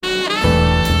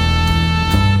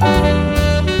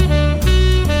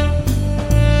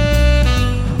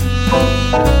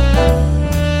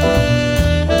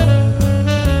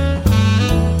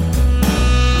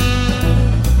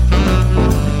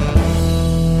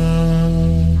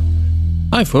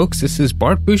Hi folks, this is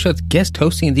Bart Bouchot's guest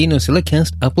hosting the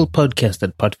NosillaCast Apple podcast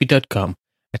at podfeet.com,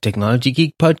 a technology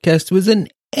geek podcast with an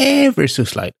ever so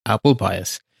slight Apple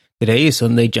bias. Today is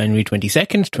Sunday, January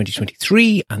 22nd,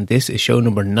 2023, and this is show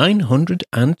number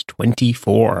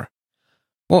 924.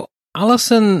 Well,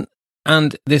 Alison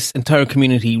and this entire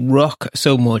community rock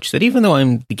so much that even though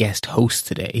I'm the guest host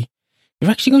today, you're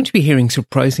actually going to be hearing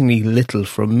surprisingly little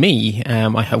from me.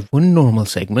 I have one normal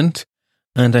segment,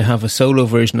 and I have a solo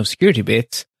version of Security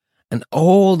Bits, and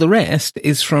all the rest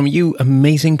is from you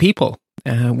amazing people.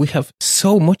 We have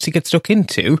so much to get stuck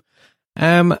into.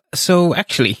 So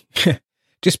actually,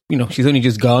 she's only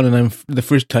just gone and I'm the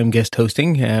first time guest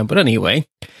hosting. But anyway,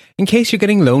 in case you're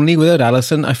getting lonely without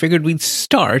Alison, I figured we'd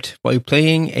start by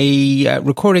playing a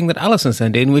recording that Alison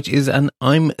sent in, which is an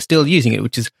I'm Still Using It,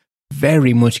 which is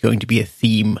very much going to be a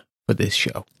theme for this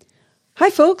show. Hi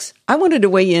folks, I wanted to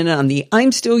weigh in on the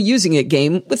I'm Still Using It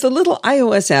game with a little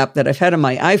iOS app that I've had on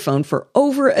my iPhone for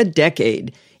over a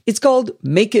decade. It's called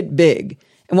Make It Big.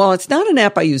 And while it's not an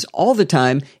app I use all the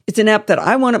time, it's an app that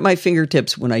I want at my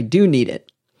fingertips when I do need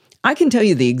it. I can tell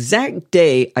you the exact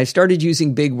day I started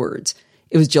using big words.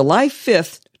 It was July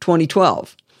 5th,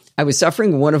 2012. I was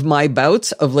suffering one of my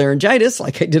bouts of laryngitis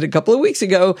like I did a couple of weeks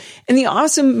ago, and the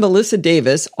awesome Melissa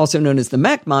Davis, also known as the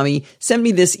Mac Mommy, sent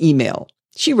me this email.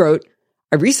 She wrote,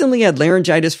 I recently had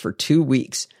laryngitis for 2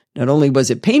 weeks. Not only was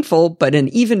it painful, but an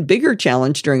even bigger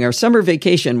challenge during our summer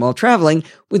vacation while traveling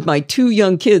with my 2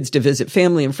 young kids to visit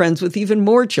family and friends with even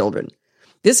more children.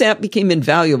 This app became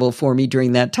invaluable for me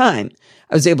during that time.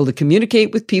 I was able to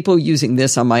communicate with people using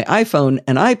this on my iPhone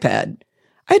and iPad.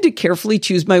 I had to carefully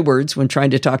choose my words when trying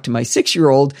to talk to my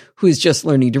 6-year-old who is just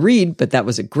learning to read, but that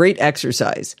was a great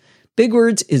exercise. Big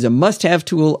Words is a must-have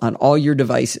tool on all your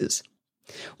devices.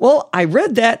 Well, I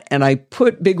read that and I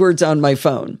put Big Words on my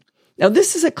phone. Now,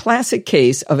 this is a classic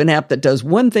case of an app that does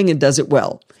one thing and does it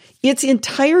well. Its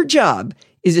entire job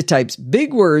is it types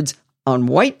big words on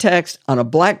white text on a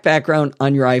black background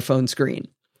on your iPhone screen.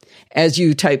 As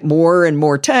you type more and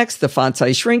more text, the font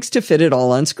size shrinks to fit it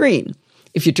all on screen.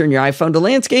 If you turn your iPhone to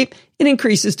landscape, it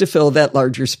increases to fill that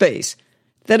larger space.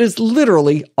 That is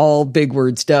literally all Big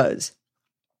Words does.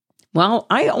 While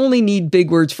I only need big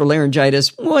words for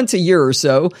laryngitis once a year or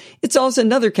so, it solves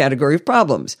another category of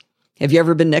problems. Have you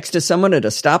ever been next to someone at a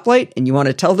stoplight and you want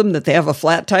to tell them that they have a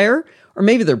flat tire? Or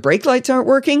maybe their brake lights aren't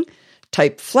working?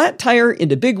 Type flat tire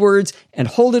into big words and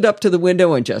hold it up to the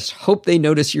window and just hope they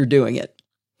notice you're doing it.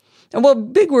 And while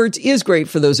Big Words is great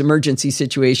for those emergency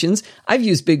situations, I've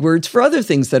used Big Words for other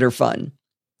things that are fun.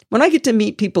 When I get to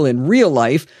meet people in real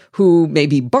life, who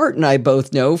maybe Bart and I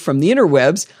both know from the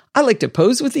interwebs, I like to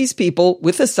pose with these people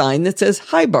with a sign that says,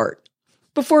 Hi, Bart.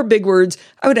 Before Big Words,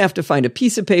 I would have to find a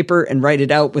piece of paper and write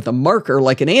it out with a marker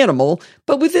like an animal,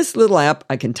 but with this little app,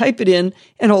 I can type it in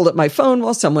and hold up my phone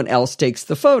while someone else takes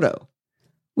the photo.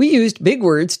 We used Big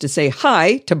Words to say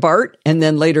hi to Bart and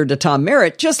then later to Tom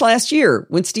Merritt just last year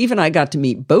when Steve and I got to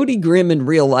meet Bodie Grimm in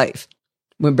real life.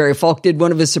 When Barry Falk did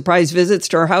one of his surprise visits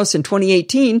to our house in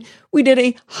 2018, we did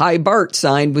a Hi Bart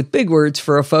sign with Big Words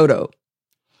for a photo.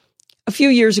 A few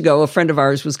years ago, a friend of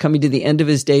ours was coming to the end of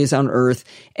his days on Earth,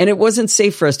 and it wasn't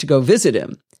safe for us to go visit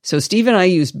him. So Steve and I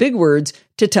used Big Words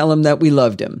to tell him that we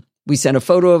loved him. We sent a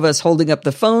photo of us holding up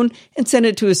the phone and sent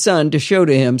it to his son to show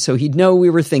to him so he'd know we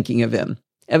were thinking of him.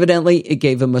 Evidently, it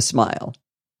gave him a smile.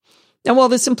 Now, while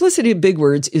the simplicity of Big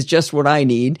Words is just what I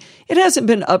need, it hasn't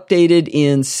been updated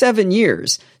in 7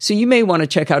 years, so you may want to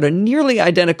check out a nearly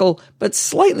identical but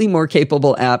slightly more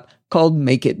capable app called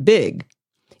Make It Big.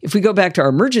 If we go back to our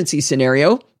emergency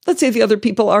scenario, let's say the other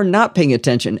people are not paying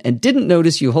attention and didn't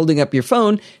notice you holding up your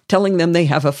phone, telling them they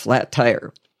have a flat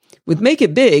tire. With Make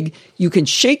It Big, you can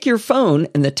shake your phone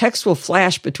and the text will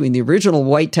flash between the original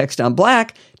white text on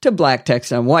black to black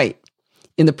text on white.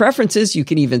 In the preferences, you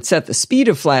can even set the speed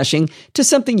of flashing to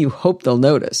something you hope they'll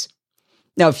notice.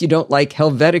 Now, if you don't like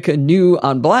Helvetica New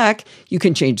on black, you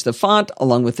can change the font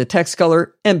along with the text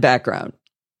color and background.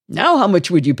 Now, how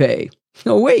much would you pay?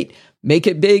 Oh, wait, Make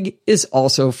It Big is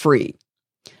also free.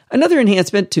 Another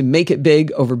enhancement to Make It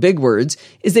Big over Big Words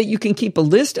is that you can keep a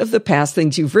list of the past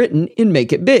things you've written in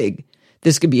Make It Big.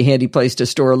 This could be a handy place to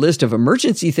store a list of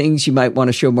emergency things you might want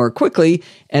to show more quickly,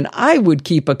 and I would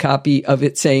keep a copy of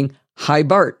it saying, Hi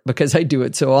Bart, because I do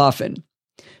it so often.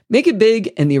 Make It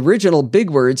Big and the original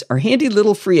Big Words are handy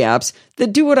little free apps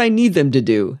that do what I need them to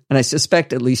do, and I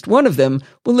suspect at least one of them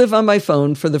will live on my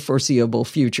phone for the foreseeable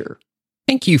future.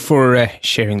 Thank you for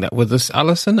sharing that with us,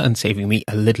 Alison, and saving me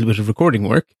a little bit of recording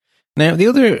work. Now, the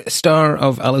other star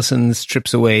of Alison's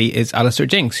trips away is Alistair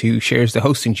Jenks, who shares the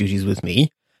hosting duties with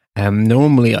me.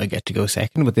 Normally I get to go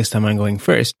second, but this time I'm going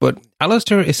first. But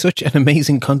Alistair is such an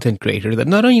amazing content creator that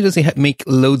not only does he make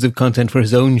loads of content for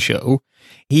his own show,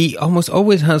 he almost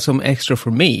always has some extra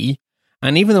for me.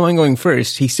 And even though I'm going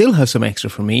first, he still has some extra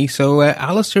for me. So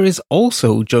Alistair is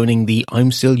also joining the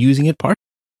I'm Still Using It part.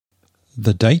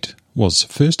 The date was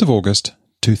 1st of August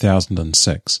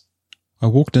 2006. I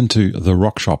walked into the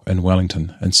Rock Shop in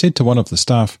Wellington and said to one of the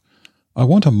staff, I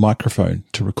want a microphone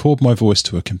to record my voice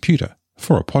to a computer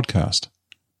for a podcast.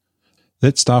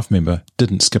 That staff member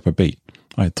didn't skip a beat.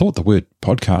 I had thought the word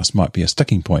podcast might be a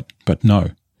sticking point, but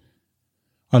no.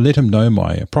 I let him know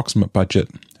my approximate budget,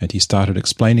 and he started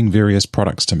explaining various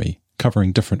products to me,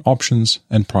 covering different options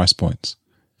and price points.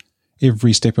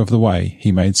 Every step of the way,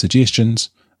 he made suggestions,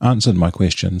 answered my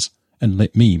questions, and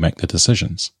let me make the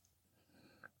decisions.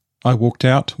 I walked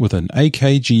out with an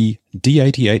AKG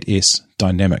D88S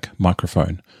dynamic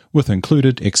microphone with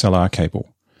included XLR cable,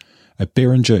 a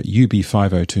Behringer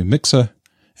UB502 mixer,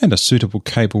 and a suitable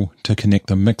cable to connect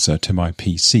the mixer to my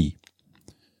PC.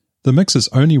 The mixer's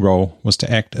only role was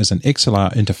to act as an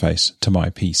XLR interface to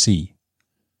my PC.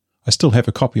 I still have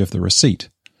a copy of the receipt.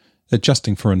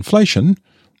 Adjusting for inflation,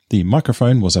 the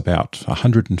microphone was about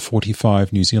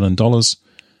 145 New Zealand dollars,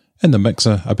 and the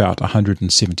mixer about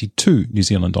 172 New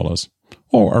Zealand dollars,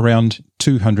 or around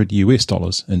 200 US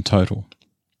dollars in total.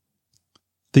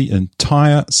 The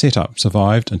entire setup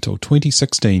survived until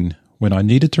 2016, when I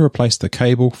needed to replace the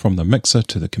cable from the mixer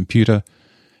to the computer,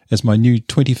 as my new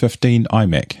 2015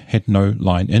 iMac had no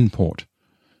line-in port.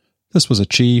 This was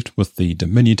achieved with the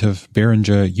diminutive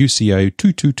Behringer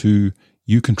UCA222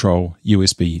 U-Control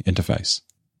USB interface.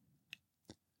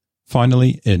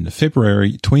 Finally, in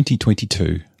February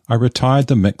 2022, I retired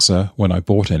the mixer when I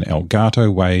bought an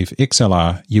Elgato Wave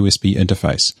XLR USB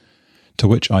interface, to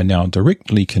which I now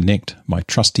directly connect my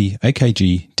trusty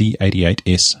AKG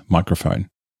D88S microphone.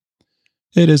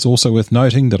 It is also worth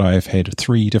noting that I have had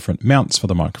 3 different mounts for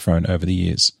the microphone over the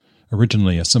years,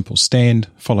 originally a simple stand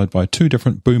followed by 2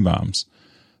 different boom arms,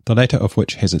 the latter of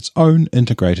which has its own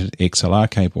integrated XLR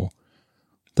cable.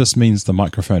 This means the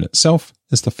microphone itself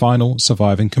is the final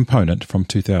surviving component from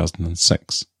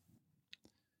 2006.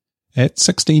 At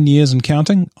 16 years and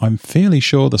counting, I'm fairly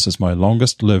sure this is my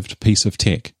longest lived piece of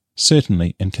tech,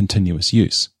 certainly in continuous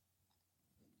use.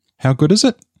 How good is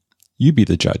it? You be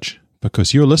the judge,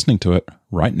 because you're listening to it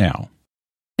right now.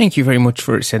 Thank you very much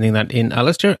for sending that in,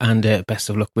 Alistair, and best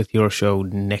of luck with your show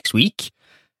next week.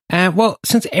 Well,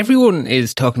 since everyone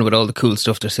is talking about all the cool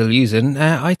stuff they're still using,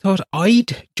 I thought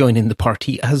I'd join in the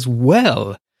party as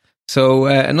well. So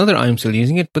another I'm Still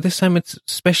Using It, but this time it's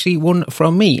especially one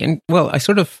from me. And well,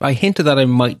 I hinted that I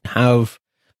might have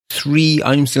 3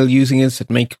 I'm Still Using It that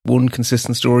make one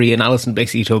consistent story, and Alison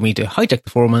basically told me to hijack the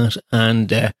format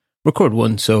and record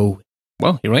one, so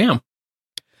well, here I am.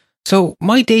 So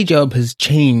my day job has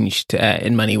changed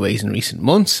in many ways in recent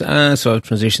months, so I've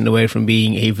transitioned away from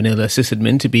being a vanilla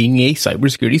sysadmin to being a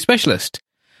cybersecurity specialist.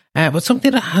 But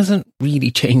something that hasn't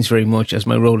really changed very much as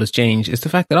my role has changed is the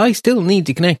fact that I still need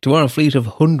to connect to our fleet of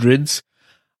hundreds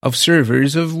of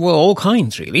servers of, well, all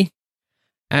kinds, really.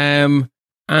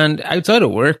 And outside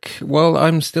of work, well,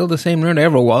 I'm still the same nerd I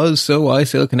ever was, so I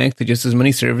still connect to just as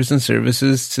many servers and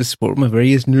services to support my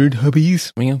various nerd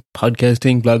hobbies,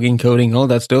 podcasting, blogging, coding, all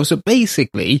that stuff. So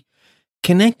basically,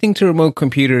 connecting to remote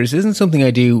computers isn't something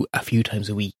I do a few times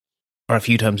a week or a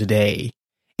few times a day.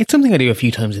 It's something I do a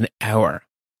few times an hour.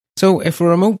 So if a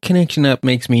remote connection app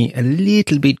makes me a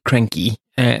little bit cranky,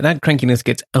 that crankiness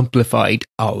gets amplified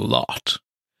a lot.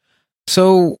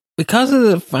 So because of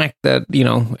the fact that,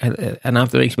 an app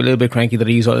that makes me a little bit cranky that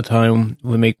I use all the time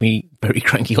will make me very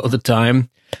cranky all the time,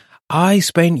 I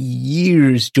spent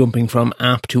years jumping from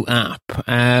app to app.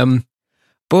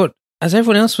 But as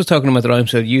everyone else was talking about that I'm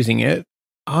still using it,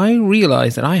 I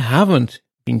realized that I haven't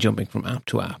been jumping from app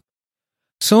to app.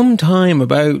 Sometime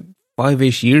about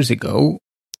 5-ish years ago,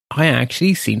 I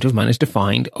actually seem to have managed to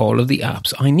find all of the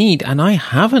apps I need, and I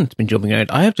haven't been jumping out.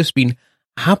 I have just been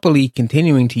happily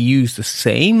continuing to use the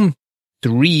same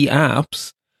 3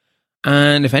 apps,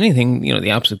 and if anything, the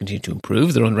apps have continued to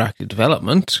improve. They're under active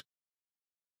development,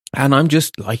 and I'm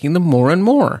just liking them more and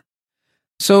more.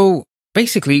 So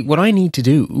basically, what I need to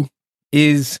do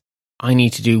is I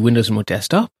need to do Windows Remote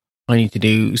Desktop, I need to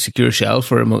do Secure Shell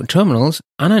for remote terminals,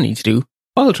 and I need to do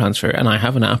file transfer, and I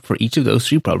have an app for each of those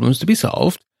 3 problems to be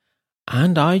solved,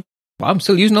 and I'm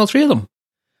still using all 3 of them.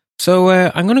 So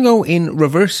I'm going to go in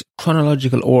reverse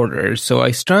chronological order. So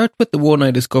I start with the one I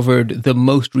discovered the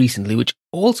most recently, which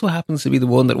also happens to be the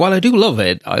one that, while I do love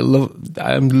it,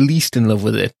 I'm least in love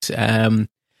with it. And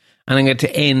I'm going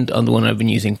to end on the one I've been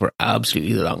using for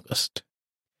absolutely the longest.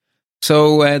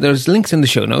 So there's links in the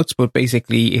show notes, but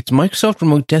basically it's Microsoft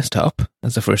Remote Desktop.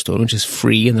 That's the first one, which is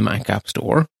free in the Mac App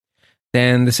Store.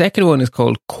 Then the second one is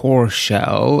called Core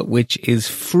Shell, which is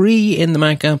free in the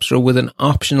Mac App Store with an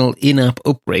optional in-app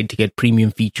upgrade to get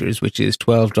premium features, which is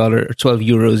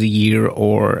 €12 a year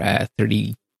or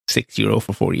 €36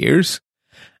 for 4 years.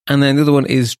 And then the other one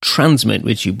is Transmit,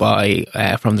 which you buy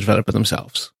from the developer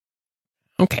themselves.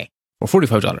 Okay, for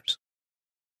 $45.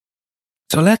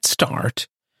 So let's start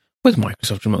with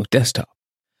Microsoft Remote Desktop.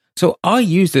 So I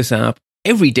use this app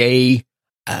every day,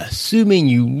 assuming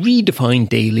you redefine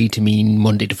daily to mean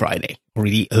Monday to Friday, or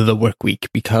really the work week,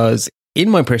 because in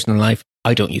my personal life,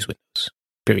 I don't use Windows,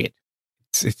 period.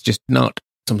 It's just not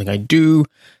something I do.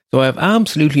 So I have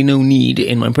absolutely no need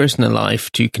in my personal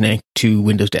life to connect to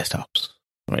Windows desktops,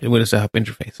 right? Windows desktop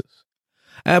interfaces.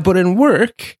 But in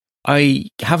work, I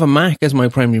have a Mac as my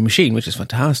primary machine, which is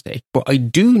fantastic, but I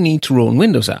do need to run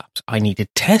Windows apps. I need to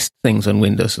test things on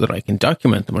Windows so that I can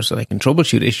document them or so that I can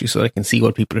troubleshoot issues so that I can see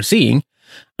what people are seeing.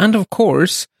 And of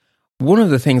course, one of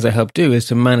the things I help do is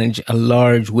to manage a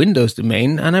large Windows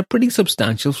domain and a pretty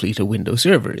substantial fleet of Windows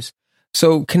servers.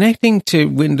 So connecting to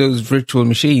Windows virtual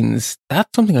machines,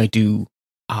 that's something I do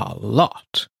a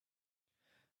lot.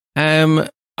 I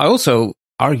also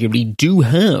arguably do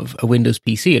have a Windows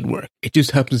PC at work. It just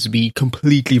happens to be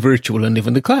completely virtual and live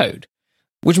in the cloud,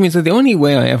 which means that the only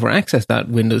way I ever access that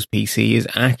Windows PC is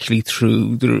actually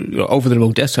through over the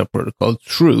Remote Desktop protocol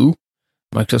through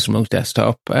Microsoft Remote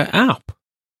Desktop app.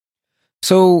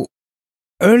 So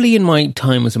early in my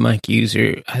time as a Mac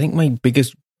user, I think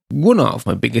one of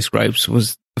my biggest gripes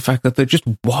was the fact that there just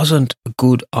wasn't a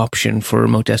good option for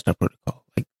Remote Desktop protocol.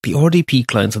 Like the RDP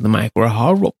clients on the Mac were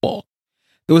horrible.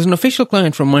 There was an official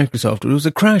client from Microsoft. It was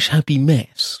a crash-happy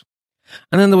mess.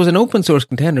 And then there was an open-source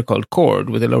contender called Cord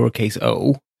with a lowercase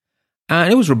o,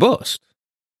 and it was robust.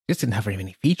 It just didn't have very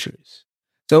many features.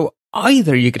 So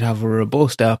either you could have a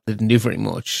robust app that didn't do very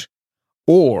much,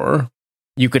 or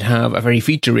you could have a very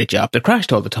feature-rich app that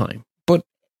crashed all the time. But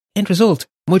end result,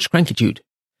 much crankitude.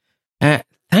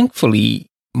 Thankfully,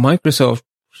 Microsoft,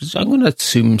 I'm going to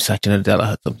assume Satya Nadella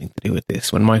had something to do with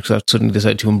this. When Microsoft suddenly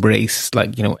decided to embrace,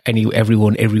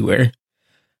 everyone everywhere,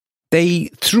 they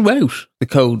threw out the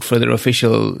code for their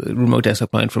official remote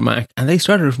desktop client for Mac, and they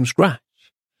started from scratch.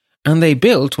 And they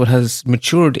built what has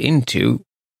matured into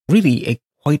really a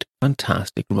quite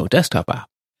fantastic remote desktop app.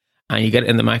 And you get it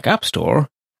in the Mac App Store,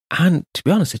 and to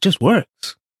be honest, it just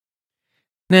works.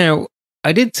 Now,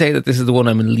 I did say that this is the one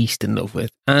I'm least in love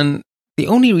with, and the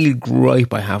only real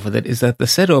gripe I have with it is that the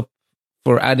setup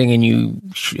for adding a new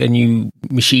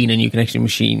machine, a new connection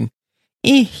machine,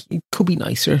 it could be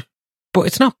nicer, but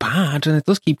it's not bad, and it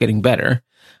does keep getting better.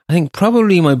 I think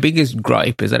probably my biggest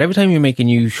gripe is that every time you make a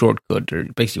new shortcut, or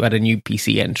basically add a new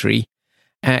PC entry,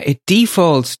 it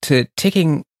defaults to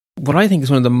ticking what I think is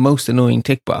one of the most annoying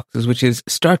tick boxes, which is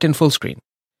start in full screen.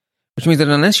 Which means that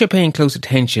unless you're paying close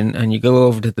attention and you go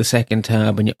over to the second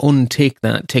tab and you untick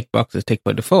that tick box that's ticked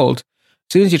by default,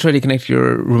 as soon as you try to connect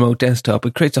your remote desktop,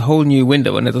 it creates a whole new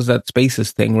window, and it does that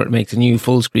Spaces thing where it makes a new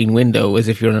full screen window as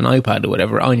if you're on an iPad or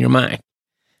whatever on your Mac.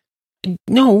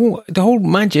 No, the whole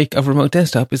magic of remote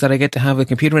desktop is that I get to have a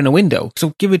computer in a window,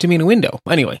 so give it to me in a window.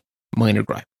 Anyway, minor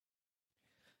gripe.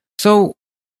 So,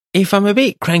 if I'm a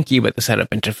bit cranky about the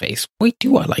setup interface, why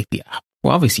do I like the app?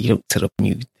 Well, obviously you don't set up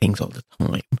new things all the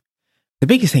time. The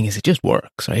biggest thing is it just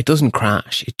works, right? It doesn't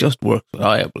crash. It just works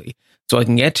reliably. So I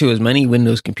can get to as many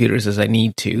Windows computers as I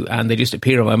need to, and they just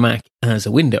appear on my Mac as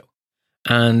a window.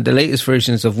 And the latest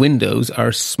versions of Windows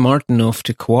are smart enough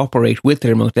to cooperate with the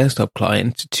remote desktop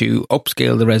client to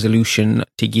upscale the resolution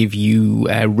to give you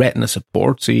Retina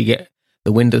support, so you get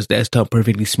the Windows desktop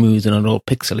perfectly smooth and not all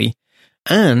pixely.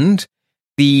 And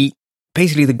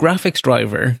basically the graphics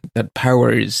driver that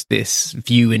powers this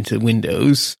view into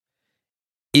Windows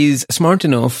is smart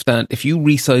enough that if you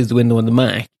resize the window on the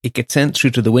Mac, it gets sent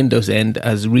through to the Windows end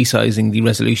as resizing the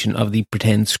resolution of the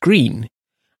pretend screen.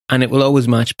 And it will always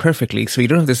match perfectly, so you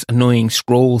don't have this annoying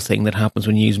scroll thing that happens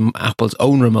when you use Apple's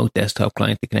own remote desktop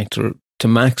client to connect to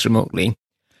Macs remotely.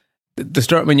 The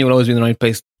start menu will always be in the right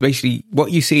place. Basically,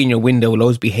 what you see in your window will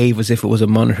always behave as if it was a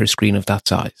monitor screen of that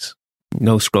size.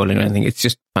 No scrolling or anything. It's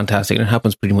just fantastic, and it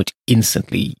happens pretty much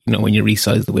instantly, when you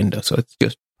resize the window, so it's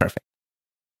just perfect.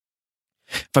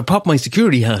 If I pop my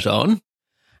security hat on,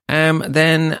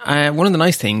 then one of the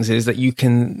nice things is that you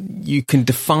can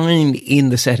define in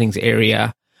the settings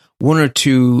area one or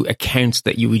two accounts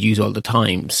that you would use all the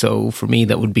time. So for me,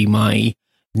 that would be my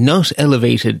not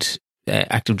elevated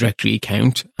Active Directory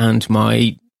account and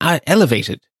my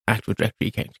elevated Active Directory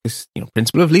account. Because,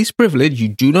 principle of least privilege, you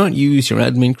do not use your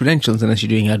admin credentials unless you're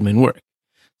doing admin work.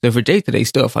 So for day-to-day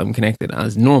stuff, I'm connected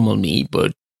as normal me,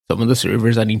 but some of the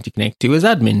servers I need to connect to as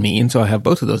admin me, and so I have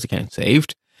both of those accounts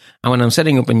saved. And when I'm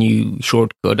setting up a new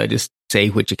shortcut, I just say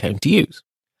which account to use.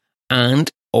 And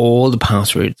all the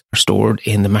passwords are stored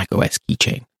in the macOS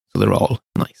keychain, so they're all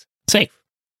nice and safe.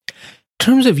 In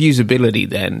terms of usability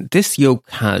then, this yoke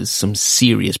has some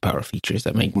serious power features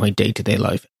that make my day-to-day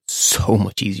life so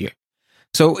much easier.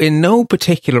 So in no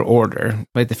particular order,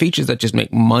 right, the features that just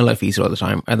make my life easier all the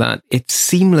time are that it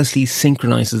seamlessly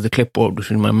synchronizes the clipboard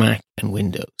between my Mac and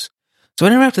Windows. So I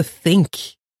never have to think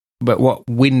about what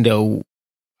window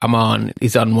I'm on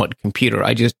is on what computer.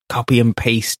 I just copy and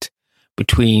paste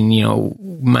between,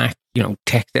 Mac,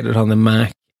 text edit on the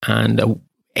Mac and a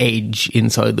Edge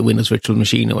inside the Windows virtual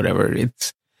machine or whatever.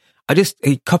 I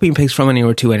copy and paste from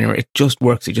anywhere to anywhere. It just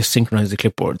works. It just synchronizes the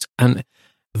clipboards. And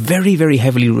very, very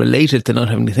heavily related to not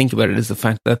having to think about it is the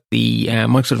fact that the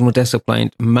Microsoft Remote Desktop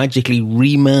client magically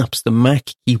remaps the Mac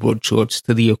keyboard shorts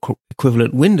to the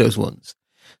equivalent Windows ones.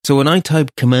 So when I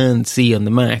type Command C on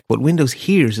the Mac, what Windows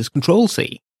hears is Control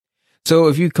C. So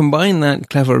if you combine that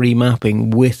clever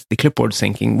remapping with the clipboard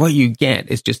syncing, what you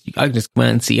get is I can just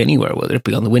Command C anywhere, whether it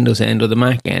be on the Windows end or the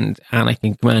Mac end, and I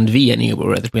can Command V anywhere,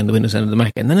 whether it be on the Windows end or the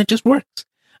Mac end, and then it just works.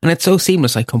 And it's so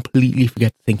seamless, I completely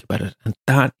forget to think about it. And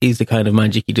that is the kind of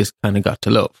magic you just kind of got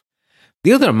to love.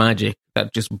 The other magic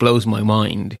that just blows my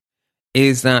mind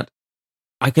is that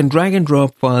I can drag and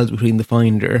drop files between the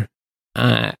Finder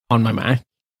on my Mac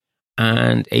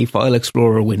and a File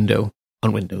Explorer window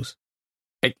on Windows.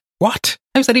 Like, what?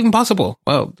 How is that even possible?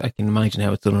 Well, I can imagine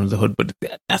how it's done under the hood, but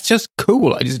that's just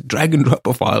cool. I just drag and drop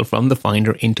a file from the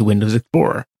Finder into Windows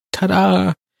Explorer.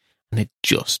 Ta-da! And it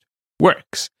just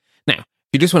works. Now,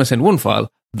 if you just want to send one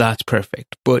file, that's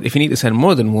perfect. But if you need to send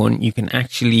more than one, you can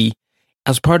actually,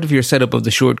 as part of your setup of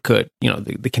the shortcut,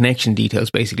 the connection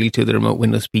details basically to the remote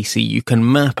Windows PC, you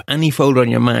can map any folder on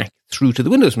your Mac through to the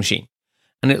Windows machine.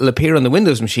 And it'll appear on the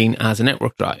Windows machine as a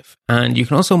network drive. And you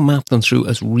can also map them through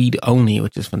as read-only,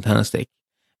 which is fantastic.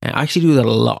 I actually do that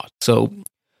a lot. So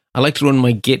I like to run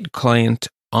my Git client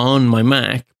on my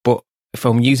Mac, but if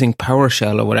I'm using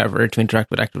PowerShell or whatever to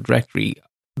interact with Active Directory,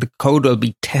 the code will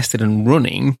be tested and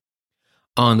running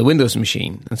on the Windows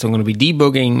machine. And so I'm going to be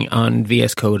debugging on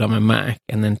VS Code on my Mac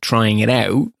and then trying it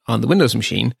out on the Windows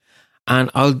machine. And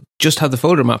I'll just have the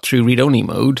folder map through read-only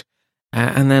mode.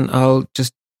 And then I'll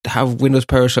just have Windows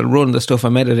PowerShell run the stuff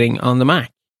I'm editing on the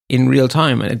Mac in real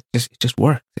time. And it just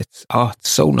works. It's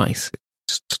so nice.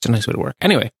 It's such a nice way to work.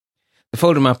 Anyway, the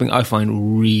folder mapping I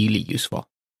find really useful.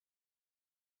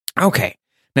 Okay.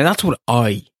 Now that's what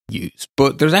I use,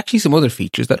 but there's actually some other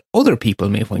features that other people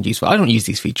may find useful. I don't use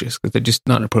these features because they're just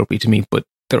not appropriate to me, but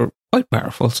they're quite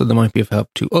powerful, so they might be of help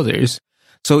to others.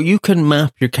 So you can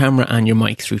map your camera and your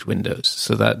mic through to Windows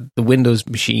so that the Windows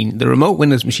machine, the remote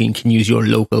Windows machine, can use your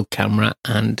local camera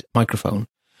and microphone,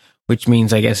 which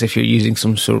means, I guess, if you're using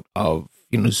some sort of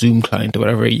Zoom client or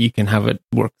whatever, you can have it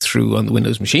work through on the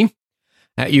Windows machine.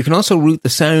 You can also route the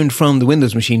sound from the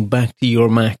Windows machine back to your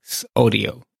Mac's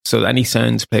audio. So any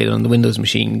sounds played on the Windows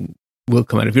machine will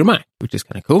come out of your Mac, which is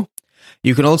kind of cool.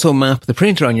 You can also map the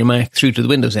printer on your Mac through to the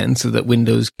Windows end so that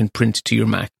Windows can print to your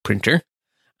Mac printer.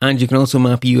 And you can also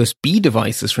map USB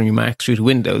devices from your Mac through to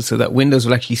Windows so that Windows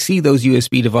will actually see those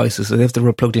USB devices as if they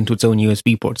were plugged into its own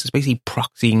USB ports. It's basically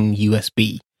proxying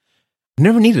USB.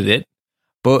 Never needed it,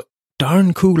 but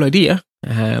darn cool idea,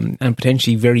 and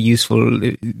potentially very useful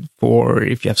for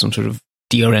if you have some sort of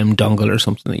DRM dongle or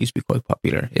something that used to be quite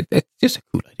popular. It's just a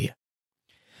cool idea.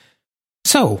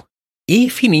 So,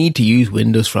 if you need to use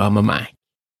Windows from a Mac,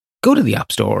 go to the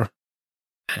App Store,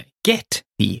 get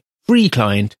the free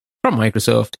client from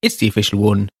Microsoft. It's the official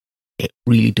one. It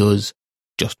really does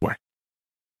just work.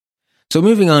 So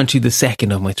moving on to the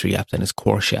second of my three apps then is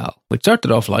Core Shell, which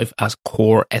started off life as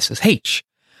Core SSH.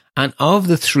 And of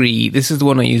the three, this is the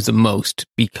one I use the most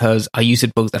because I use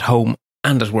it both at home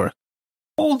and at work.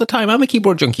 All the time. I'm a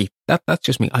keyboard junkie. That's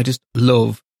just me. I just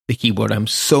love the keyboard. I'm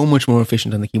so much more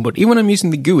efficient on the keyboard. Even when I'm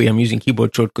using the GUI, I'm using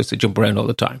keyboard shortcuts to jump around all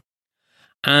the time.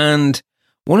 And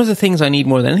one of the things I need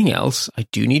more than anything else, I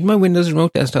do need my Windows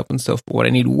Remote Desktop and stuff, but what I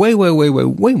need way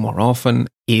more often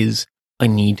is I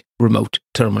need remote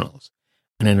terminals.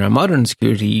 And in our modern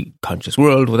security conscious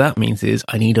world, what that means is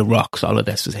I need a rock solid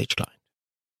SSH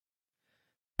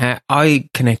client. I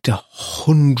connect to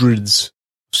hundreds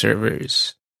of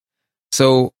servers.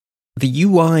 So the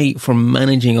UI for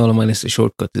managing all of my list of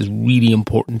shortcuts is really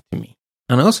important to me.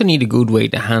 And I also need a good way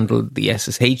to handle the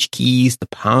SSH keys, the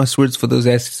passwords for those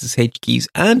SSH keys,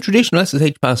 and traditional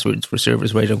SSH passwords for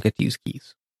servers where I don't get to use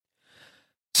keys.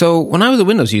 So when I was a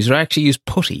Windows user, I actually used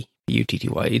PuTTY,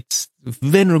 P-U-T-T-Y. It's a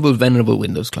venerable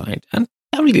Windows client, and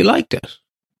I really liked it.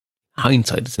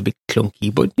 hindsight, it's a bit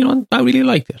clunky, but, I really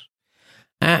liked it.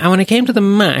 And when it came to the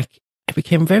Mac, I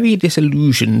became very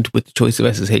disillusioned with the choice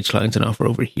of SSH clients on offer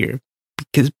over here,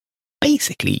 because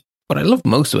basically what I love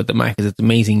most about the Mac is its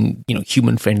amazing,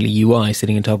 human-friendly UI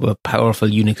sitting on top of a powerful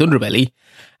Unix underbelly.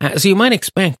 So you might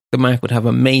expect the Mac would have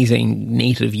amazing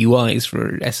native UIs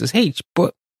for SSH,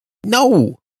 but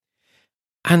no.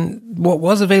 And what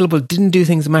was available didn't do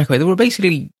things the Mac way. They were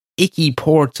basically icky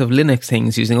ports of Linux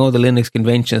things using all the Linux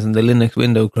conventions and the Linux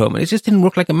window Chrome. And it just didn't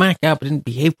work like a Mac app. It didn't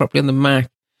behave properly on the Mac.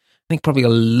 I think probably a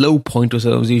low point was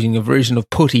I was using a version of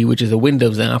Putty, which is a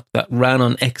Windows app that ran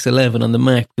on X11 on the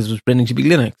Mac because it was pretending to be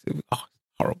Linux. It was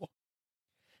horrible.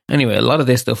 Anyway, a lot of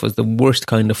this stuff was the worst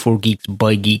kind of 4geeks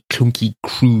by geek clunky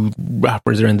crude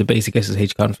wrappers around the basic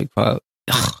SSH config file.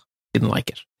 Didn't like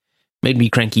it. Made me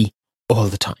cranky all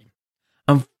the time.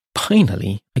 And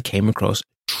finally, I came across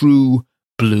True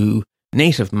Blue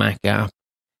native Mac app.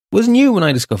 It was new when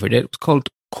I discovered it. It was called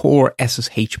Core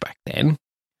SSH back then.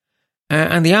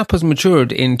 And the app has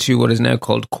matured into what is now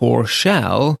called Core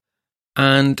Shell.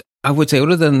 And I would say,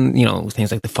 other than,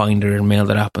 things like the Finder and Mail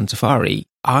That App on Safari,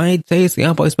 I'd say it's the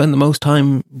app I spend the most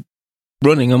time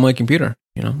running on my computer.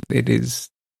 It is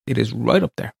right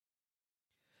up there.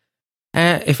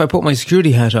 If I put my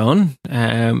security hat on,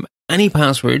 any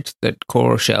password that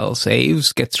Core Shell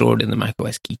saves gets stored in the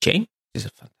macOS keychain, which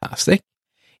is fantastic.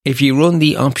 If you run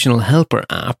the optional Helper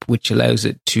app, which allows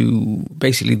it to,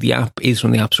 basically the app is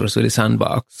from the App Store, so the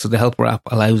sandbox. So the Helper app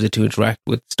allows it to interact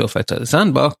with stuff outside the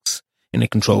sandbox in a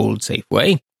controlled, safe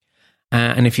way.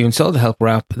 And if you install the Helper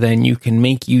app, then you can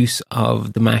make use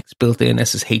of the Mac's built-in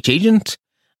SSH agent.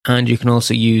 And you can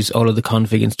also use all of the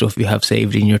config and stuff you have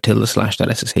saved in your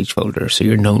 //.ssh folder. So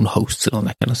your known hosts and all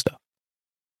that kind of stuff.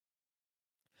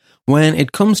 When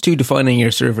it comes to defining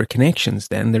your server connections,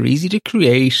 then they're easy to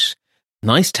create.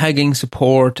 Nice tagging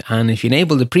support, and if you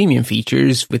enable the premium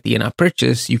features with the in-app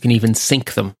purchase, you can even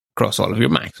sync them across all of your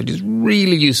Macs, which is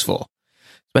really useful,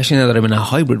 especially now that I'm in a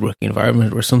hybrid working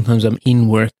environment where sometimes I'm in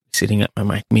work sitting at my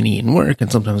Mac Mini in work,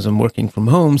 and sometimes I'm working from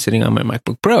home sitting on my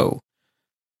MacBook Pro.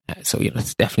 So,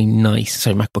 it's definitely nice.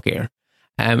 Sorry, MacBook Air.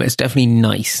 It's definitely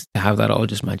nice to have that all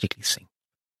just magically sync.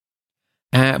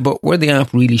 But where the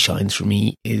app really shines for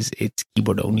me is its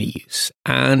keyboard-only use.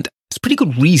 And it's a pretty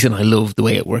good reason I love the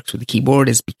way it works with the keyboard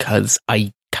is because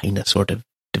I kind of sort of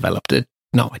developed it.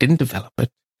 No, I didn't develop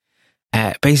it.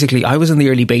 Basically, I was in the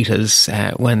early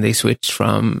betas when they switched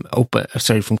from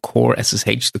Core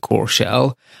SSH to Core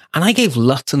Shell, and I gave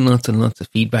lots and lots and lots of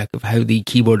feedback of how the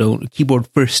keyboard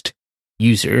first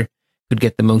user could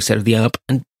get the most out of the app,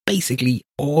 and basically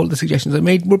all the suggestions I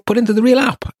made were put into the real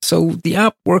app. So the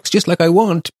app works just like I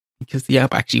want because the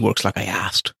app actually works like I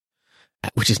asked,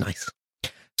 which is nice.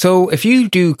 So if you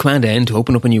do Command-N to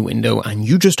open up a new window and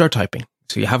you just start typing,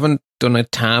 so you haven't done a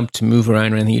tab to move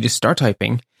around or anything, you just start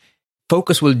typing,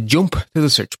 focus will jump to the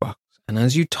search box. And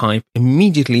as you type,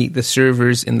 immediately the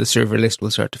servers in the server list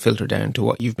will start to filter down to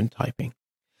what you've been typing.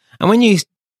 And when you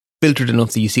filtered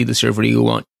enough that you see the server you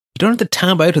want, you don't have to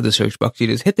tab out of the search box. You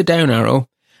just hit the down arrow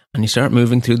and you start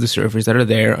moving through the servers that are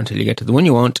there until you get to the one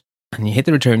you want, and you hit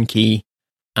the return key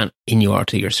and in you are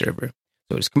to your server.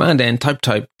 So it's Command-N,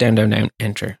 type, down,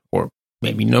 enter. Or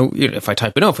maybe if I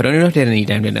type enough, I don't even have to hit any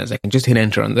down, I can just hit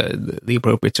enter on the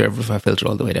appropriate server if I filter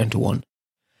all the way down to 1.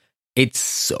 It's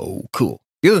so cool.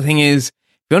 The other thing is, if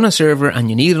you're on a server and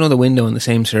you need another window on the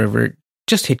same server,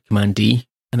 just hit Command-D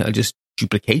and it'll just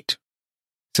duplicate.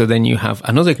 So then you have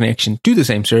another connection to the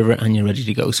same server and you're ready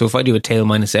to go. So if I do a tail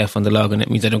 -F on the login, it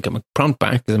means I don't get my prompt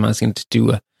back because I'm asking to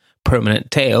do a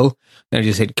permanent tail. Then I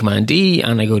just hit Command-D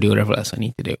and I go do whatever else I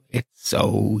need to do. It's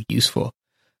so useful.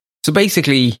 So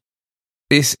basically,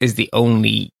 this is the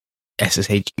only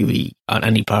SSH GUI on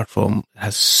any platform that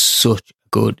has such a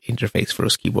good interface for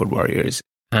us keyboard warriors.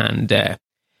 And the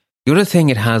other thing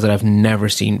it has that I've never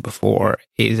seen before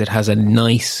is it has a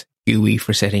nice GUI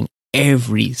for setting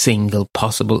every single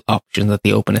possible option that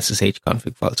the OpenSSH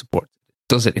config file supports. It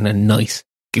does it in a nice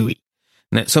GUI.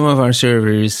 Now, some of our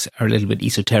servers are a little bit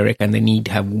esoteric and they need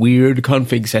to have weird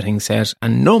config settings set,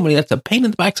 and normally that's a pain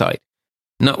in the backside.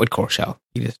 Not with Core Shell.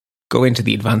 You just go into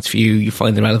the advanced view, you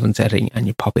find the relevant setting, and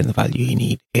you pop in the value you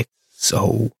need. It's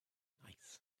so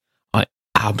nice. I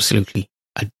absolutely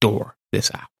adore this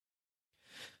app.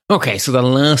 Okay, so the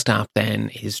last app then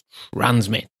is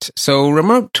Transmit. So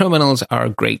remote terminals are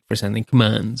great for sending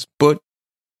commands, but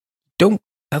that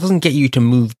doesn't get you to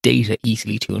move data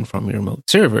easily to and from your remote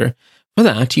server. For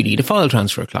that, you need a file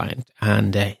transfer client.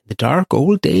 And in the dark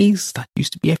old days, that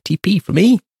used to be FTP for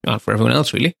me, not for everyone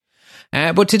else really.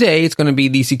 But today it's going to be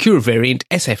the secure variant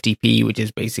SFTP, which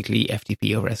is basically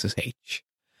FTP over SSH.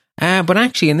 But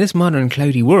actually, in this modern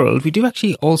cloudy world, we do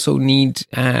actually also need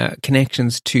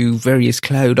connections to various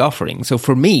cloud offerings. So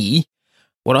for me,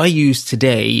 what I use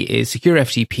today is Secure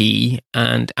FTP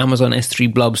and Amazon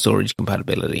S3 blob storage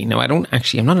compatibility. Now, I'm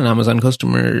not an Amazon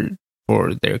customer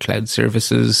for their cloud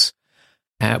services,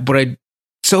 but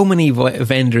so many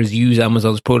vendors use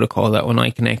Amazon's protocol that when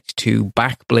I connect to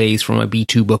Backblaze from my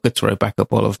B2 buckets where I back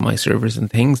up all of my servers and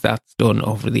things, that's done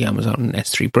over the Amazon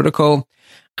S3 protocol.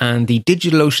 And the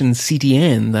DigitalOcean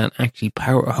CDN that actually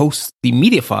hosts the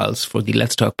media files for the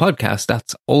Let's Talk podcast,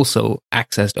 that's also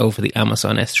accessed over the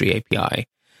Amazon S3 API.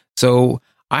 So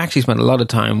I actually spent a lot of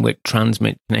time with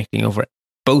Transmit connecting over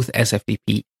both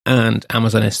SFTP and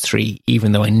Amazon S3,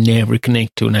 even though I never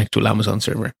connect to an actual Amazon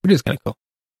server, which is kind of cool.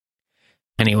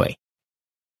 Anyway,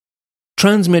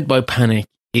 Transmit by Panic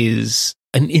is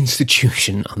an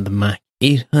institution on the Mac.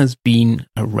 It has been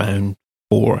around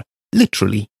for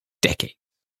literally decades.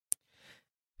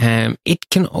 It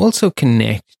can also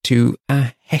connect to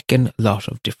a heckin' lot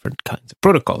of different kinds of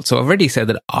protocols. So I've already said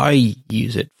that I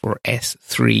use it for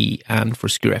S3 and for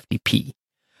Secure FTP.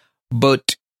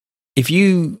 But if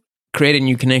you create a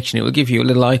new connection, it will give you a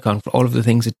little icon for all of the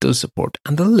things it does support.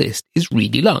 And the list is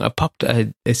really long. I popped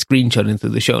a screenshot into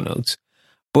the show notes.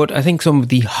 But I think some of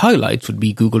the highlights would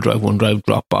be Google Drive, OneDrive,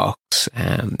 Dropbox,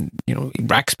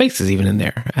 Rackspace is even in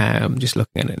there. Just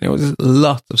looking at it, there was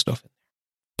lots of stuff in there.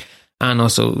 And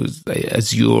also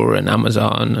Azure and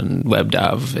Amazon and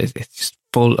WebDAV. It's just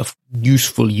full of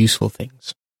useful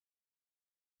things.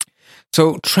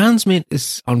 So Transmit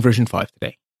is on version 5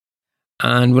 today.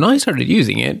 And when I started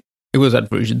using it, it was at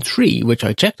version 3, which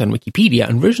I checked on Wikipedia,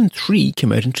 and version 3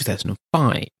 came out in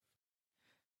 2005.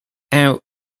 Now,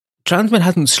 Transmit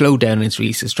hasn't slowed down its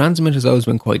releases. Transmit has always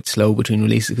been quite slow between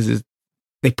releases because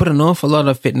they put an awful lot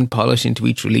of fit and polish into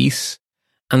each release.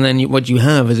 And then what you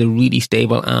have is a really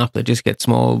stable app that just gets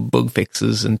small bug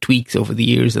fixes and tweaks over the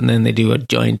years, and then they do a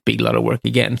giant big lot of work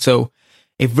again. So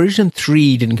if version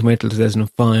 3 didn't come out till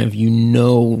 2005,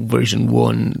 version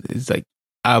 1 is like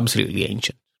absolutely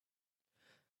ancient.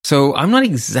 So I'm not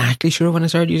exactly sure when I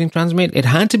started using Transmit. It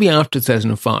had to be after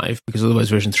 2005 because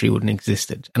otherwise version 3 wouldn't have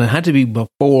existed. And it had to be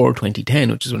before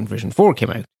 2010, which is when version 4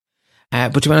 came out.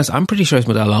 But to be honest, I'm pretty sure I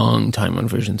spent a long time on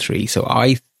version 3. So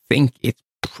I think it's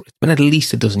been at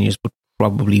least a dozen years, but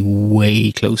probably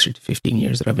way closer to 15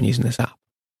 years that I've been using this app.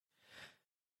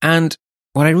 And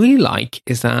what I really like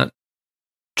is that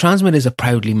Transmit is a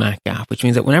proudly Mac app, which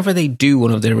means that whenever they do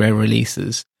one of their rare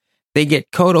releases, they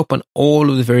get caught up on all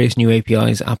of the various new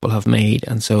APIs Apple have made.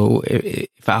 And so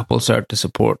if Apple start to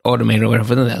support Automator or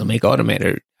whatever, then they'll make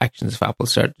Automator actions. If Apple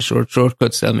start to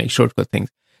shortcuts, they'll make shortcut things.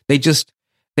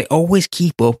 They always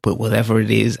keep up with whatever it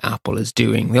is Apple is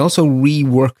doing. They also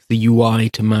rework the UI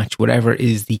to match whatever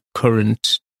is the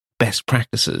current best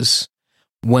practices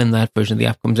when that version of the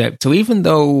app comes out. So even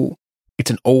though it's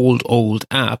an old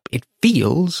app, it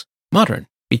feels modern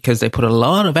because they put a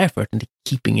lot of effort into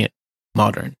keeping it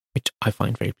modern, which I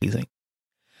find very pleasing.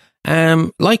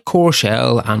 Like Core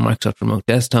Shell and Microsoft Remote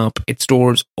Desktop, it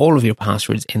stores all of your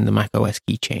passwords in the macOS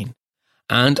keychain.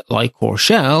 And like Core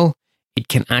Shell, it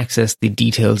can access the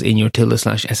details in your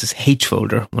 ~SSH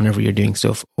folder whenever you're doing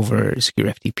stuff over Secure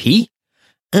FTP.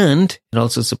 And it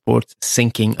also supports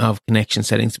syncing of connection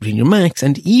settings between your Macs.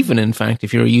 And even, in fact,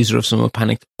 if you're a user of some of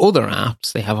Panic's other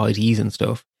apps, they have IDs and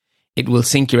stuff, it will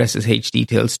sync your SSH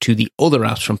details to the other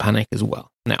apps from Panic as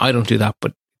well. Now, I don't do that,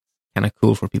 but kind of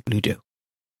cool for people who do.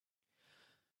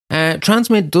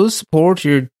 Transmit does support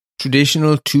your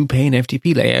traditional 2-pane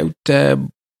FTP layout,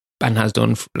 and has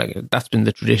done, that's been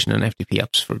the tradition on FTP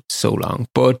apps for so long.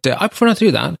 But I prefer not to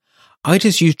do that. I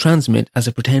just use Transmit as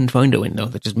a pretend Finder window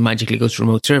that just magically goes to a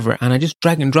remote server, and I just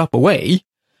drag and drop away.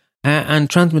 And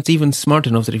Transmit's even smart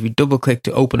enough that if you double click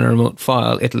to open a remote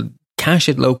file, it'll cache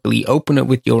it locally, open it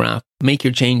with your app, make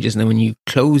your changes, and then when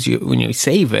you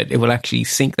save it, it will actually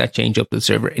sync that change up to the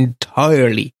server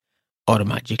entirely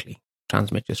automatically.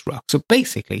 Transmit just rocks. So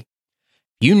basically,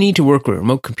 you need to work with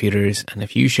remote computers, and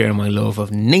if you share my love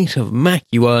of native Mac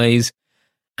UIs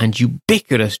and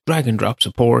ubiquitous drag and drop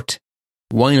support,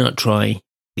 why not try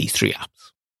these 3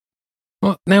 apps?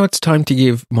 Well, now it's time to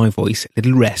give my voice a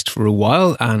little rest for a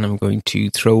while, and I'm going to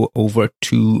throw over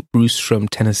to Bruce from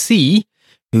Tennessee,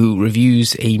 who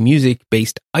reviews a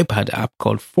music-based iPad app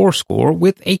called Fourscore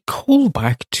with a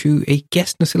callback to a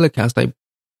guest Nosilicast I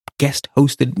guest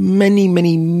hosted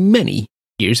many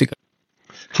years ago.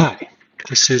 Hi.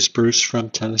 This is Bruce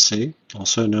from Tennessee,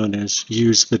 also known as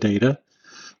Use the Data,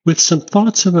 with some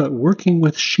thoughts about working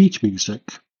with sheet music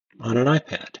on an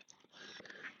iPad.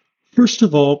 First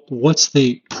of all, what's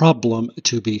the problem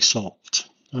to be solved?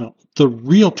 The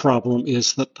real problem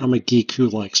is that I'm a geek who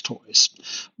likes toys.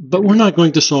 But we're not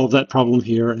going to solve that problem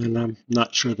here, and I'm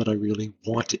not sure that I really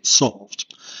want it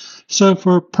solved. So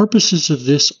for purposes of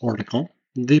this article,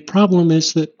 the problem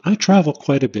is that I travel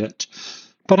quite a bit,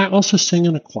 but I also sing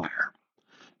in a choir.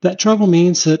 That travel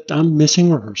means that I'm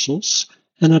missing rehearsals,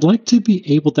 and I'd like to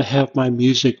be able to have my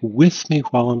music with me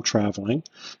while I'm traveling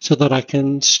so that I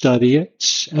can study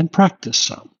it and practice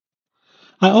some.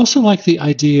 I also like the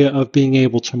idea of being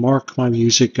able to mark my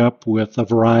music up with a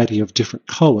variety of different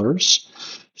colors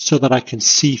so that I can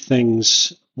see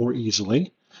things more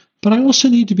easily. But I also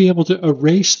need to be able to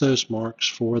erase those marks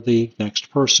for the next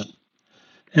person.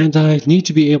 And I need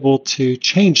to be able to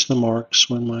change the marks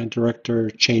when my director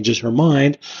changes her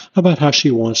mind about how she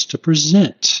wants to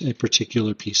present a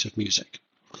particular piece of music.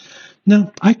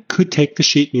 Now, I could take the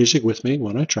sheet music with me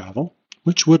when I travel,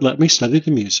 which would let me study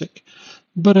the music,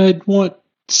 but I'd want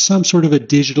some sort of a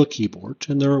digital keyboard,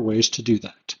 and there are ways to do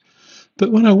that.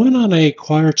 But when I went on a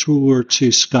choir tour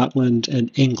to Scotland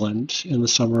and England in the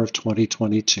summer of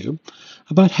 2022,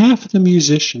 about half of the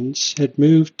musicians had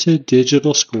moved to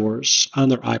digital scores on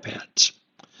their iPads.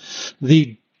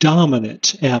 The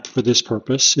dominant app for this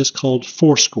purpose is called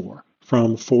Fourscore,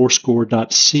 from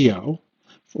fourscore.co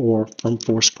or from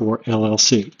Fourscore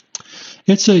LLC.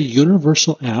 It's a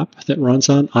universal app that runs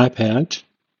on iPad,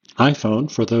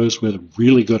 iPhone for those with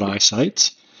really good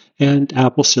eyesight, and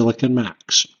Apple Silicon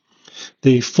Macs.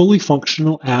 The fully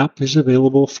functional app is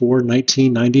available for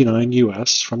 $19.99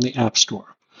 US from the App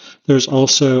Store. There's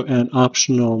also an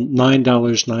optional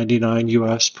 $9.99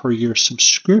 US per year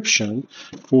subscription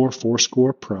for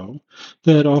Fourscore Pro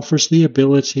that offers the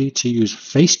ability to use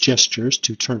face gestures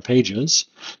to turn pages,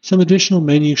 some additional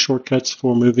menu shortcuts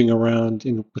for moving around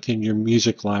within your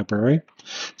music library,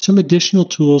 some additional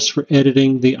tools for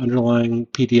editing the underlying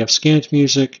PDF scanned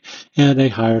music, and a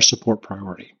higher support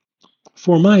priority.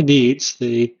 For my needs,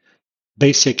 the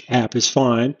basic app is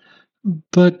fine,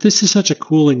 but this is such a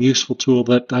cool and useful tool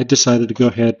that I decided to go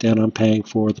ahead and I'm paying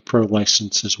for the Pro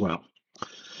license as well.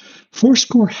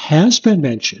 Fourscore has been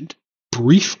mentioned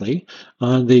briefly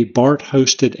on the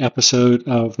Bart-hosted episode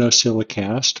of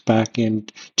NosillaCast back in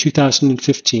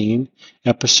 2015,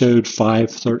 episode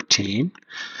 513,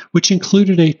 which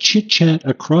included a chit-chat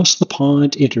across the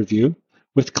pond interview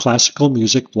with classical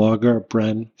music blogger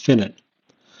Bren Finnan.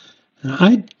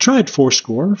 I tried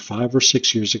Fourscore 5 or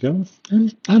 6 years ago,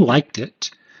 and I liked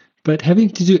it, but having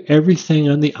to do everything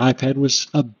on the iPad was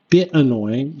a bit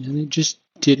annoying, and it just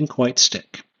didn't quite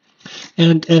stick.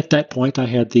 And at that point, I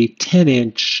had the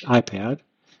 10-inch iPad,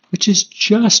 which is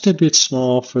just a bit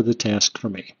small for the task for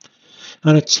me.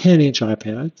 On a 10-inch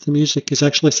iPad, the music is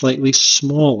actually slightly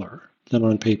smaller than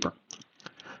on paper.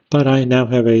 But I now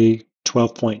have a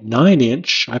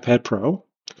 12.9-inch iPad Pro,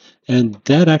 and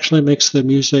that actually makes the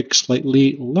music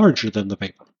slightly larger than the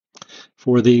paper.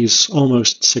 For these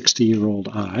almost 60-year-old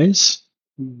eyes,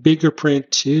 bigger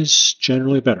print is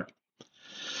generally better.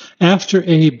 After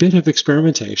a bit of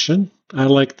experimentation, I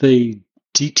like the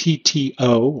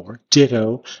DTTO or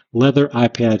Ditto leather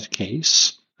iPad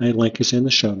case. A link is in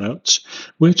the show notes,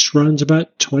 which runs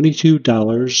about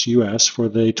 $22 US for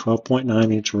the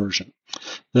 12.9-inch version.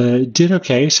 The Ditto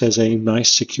case has a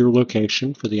nice secure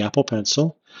location for the Apple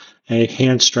Pencil, a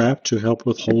hand strap to help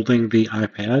with holding the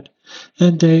iPad,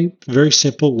 and a very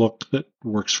simple look that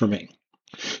works for me.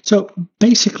 So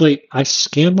basically, I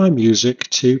scan my music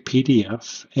to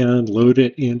PDF and load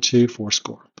it into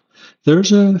Fourscore.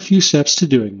 There's a few steps to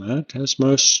doing that, as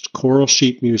most choral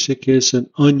sheet music is an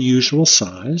unusual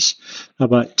size,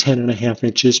 about 10.5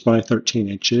 inches by 13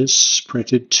 inches,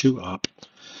 printed 2 up.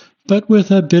 But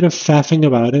with a bit of faffing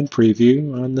about in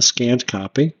preview on the scanned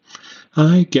copy,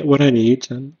 I get what I need,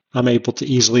 and I'm able to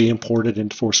easily import it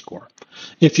into Fourscore.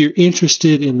 If you're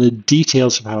interested in the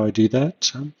details of how I do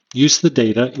that, use the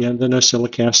data in the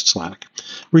NosillaCast Slack.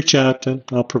 Reach out and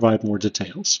I'll provide more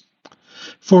details.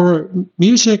 For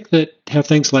music that have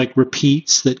things like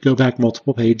repeats that go back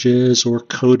multiple pages or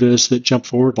codas that jump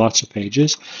forward lots of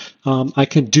pages, I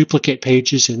can duplicate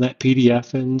pages in that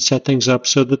PDF and set things up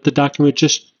so that the document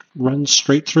just runs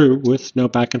straight through with no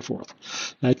back and forth.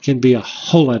 That can be a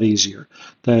whole lot easier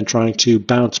than trying to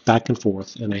bounce back and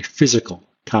forth in a physical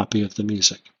copy of the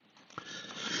music.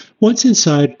 Once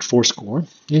inside Fourscore,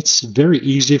 it's very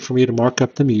easy for me to mark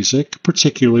up the music,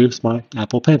 particularly with my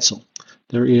Apple Pencil.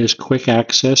 There is quick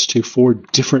access to 4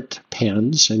 different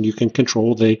pens, and you can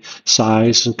control the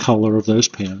size and color of those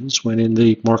pens when in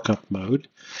the markup mode.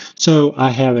 So I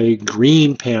have a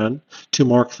green pen to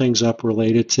mark things up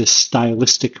related to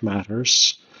stylistic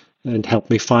matters, and help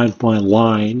me find my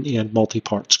line in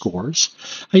multi-part scores.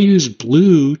 I use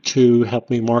blue to help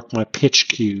me mark my pitch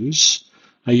cues.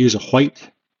 I use a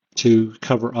white to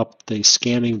cover up the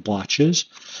scanning blotches.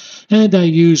 And I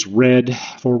use red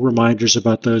for reminders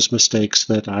about those mistakes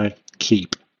that I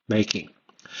keep making.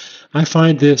 I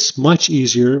find this much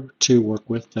easier to work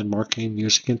with than marking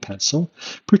music in pencil,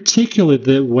 particularly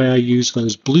the way I use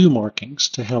those blue markings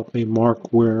to help me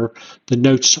mark where the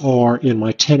notes are in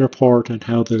my tenor part and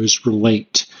how those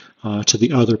relate to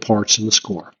the other parts in the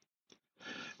score.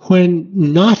 When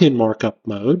not in markup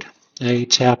mode, a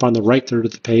tap on the right third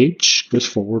of the page goes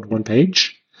forward one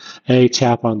page. A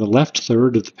tap on the left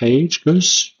third of the page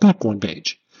goes back one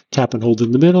page. Tap and hold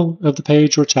in the middle of the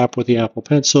page or tap with the Apple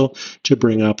Pencil to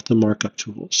bring up the markup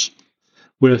tools.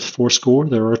 With Fourscore,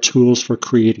 there are tools for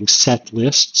creating set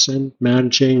lists and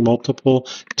managing multiple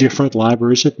different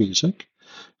libraries of music.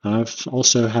 I've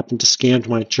also happened to scan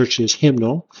my church's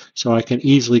hymnal, so I can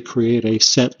easily create a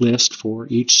set list for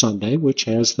each Sunday, which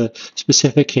has the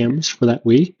specific hymns for that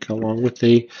week, along with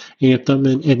the anthem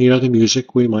and any other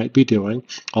music we might be doing,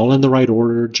 all in the right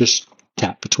order. Just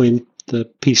tap between the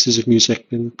pieces of music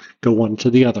and go one to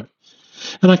the other.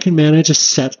 And I can manage a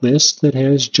set list that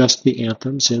has just the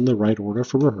anthems in the right order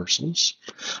for rehearsals.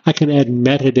 I can add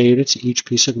metadata to each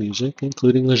piece of music,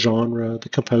 including the genre, the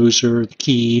composer, the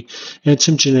key, and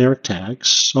some generic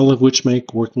tags, all of which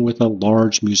make working with a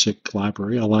large music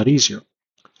library a lot easier.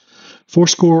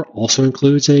 Fourscore also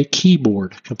includes a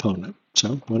keyboard component.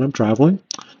 So when I'm traveling,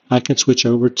 I can switch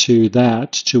over to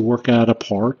that to work out a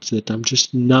part that I'm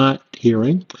just not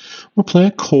hearing, or play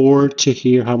a chord to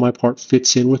hear how my part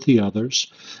fits in with the others.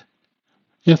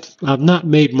 If I've not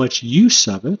made much use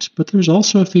of it, but there's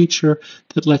also a feature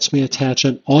that lets me attach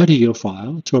an audio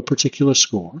file to a particular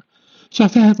score. So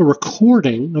if I have a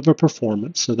recording of a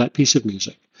performance of that piece of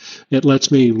music, it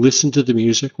lets me listen to the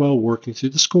music while working through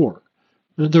the score.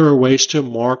 And there are ways to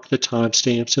mark the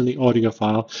timestamps in the audio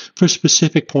file for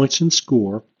specific points in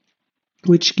score,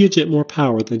 which gives it more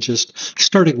power than just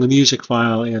starting the music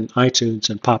file in iTunes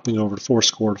and popping over to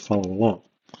Fourscore to follow along.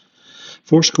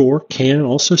 Fourscore can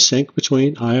also sync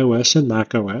between iOS and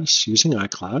macOS using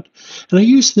iCloud, and I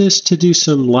use this to do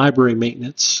some library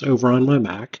maintenance over on my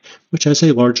Mac, which has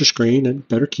a larger screen and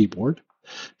better keyboard.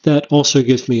 That also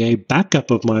gives me a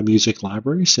backup of my music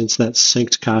library, since that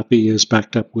synced copy is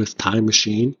backed up with Time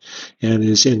Machine and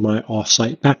is in my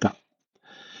offsite backup.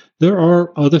 There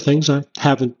are other things I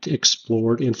haven't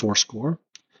explored in Fourscore.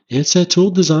 It's a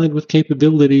tool designed with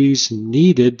capabilities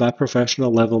needed by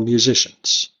professional level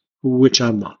musicians, which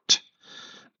I'm not.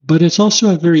 But it's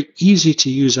also a very easy to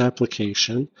use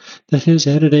application that has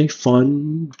added a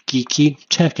fun, geeky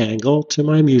tech angle to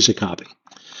my music hobby.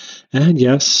 And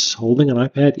yes, holding an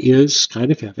iPad is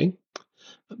kind of heavy,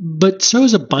 but so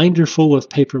is a binder full of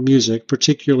paper music,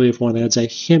 particularly if one adds a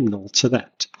hymnal to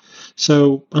that.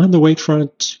 So on the weight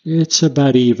front, it's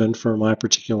about even for my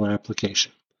particular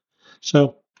application.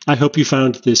 So I hope you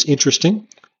found this interesting.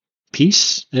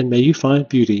 Peace, and may you find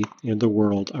beauty in the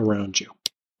world around you.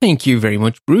 Thank you very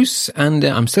much, Bruce. And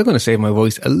I'm still going to save my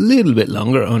voice a little bit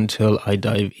longer until I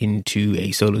dive into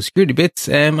a solo security bits.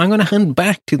 I'm going to hand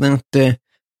back to that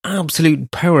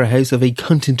absolute powerhouse of a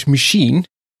content machine,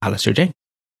 Alistair J.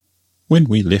 When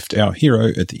we left our hero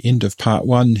at the end of part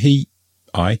 1,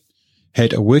 I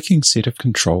had a working set of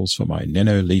controls for my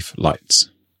Nanoleaf lights.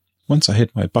 Once I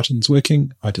had my buttons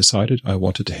working, I decided I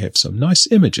wanted to have some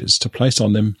nice images to place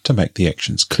on them to make the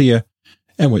actions clear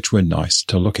and which were nice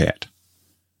to look at.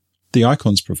 The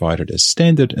icons provided as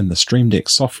standard in the Stream Deck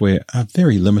software are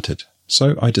very limited,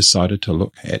 so I decided to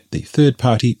look at the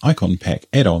third-party Icon Pack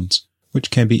add-ons,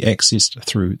 which can be accessed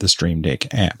through the Stream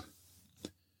Deck app.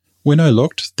 When I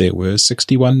looked, there were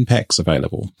 61 packs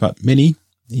available, but many,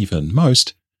 even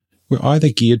most, were either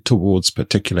geared towards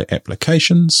particular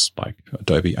applications, like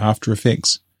Adobe After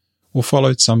Effects, or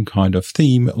followed some kind of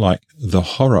theme like the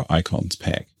Horror Icons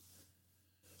pack.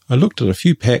 I looked at a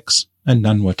few packs, and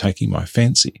none were taking my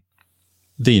fancy.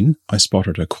 Then I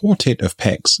spotted a quartet of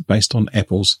packs based on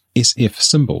Apple's SF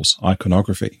Symbols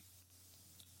iconography.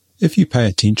 If you pay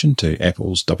attention to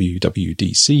Apple's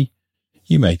WWDC,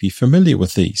 you may be familiar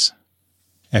with these.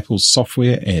 Apple's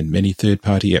software and many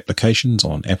third-party applications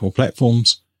on Apple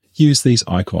platforms use these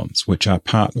icons, which are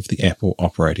part of the Apple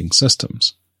operating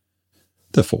systems.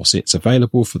 The 4 sets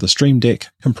available for the Stream Deck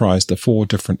comprise the 4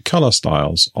 different color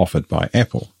styles offered by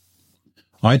Apple.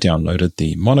 I downloaded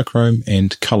the monochrome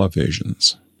and color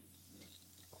versions.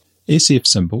 SF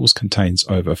Symbols contains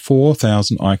over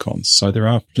 4,000 icons, so there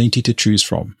are plenty to choose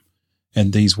from,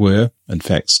 and these were, in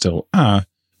fact still are,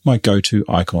 my go-to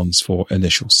icons for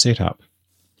initial setup.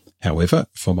 However,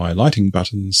 for my lighting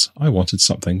buttons, I wanted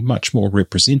something much more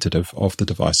representative of the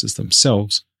devices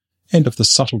themselves and of the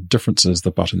subtle differences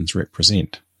the buttons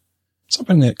represent.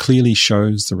 Something that clearly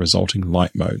shows the resulting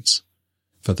light modes.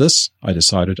 For this, I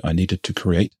decided I needed to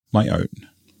create my own.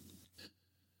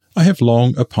 I have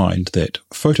long opined that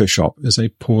Photoshop is a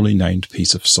poorly named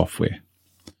piece of software.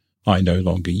 I no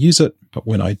longer use it, but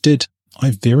when I did,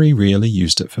 I very rarely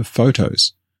used it for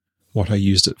photos. What I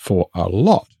used it for a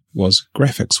lot was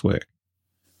graphics work.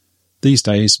 These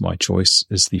days, my choice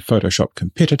is the Photoshop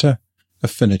competitor,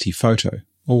 Affinity Photo,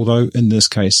 although in this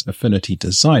case Affinity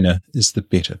Designer is the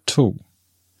better tool.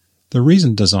 The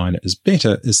reason Designer is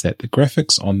better is that the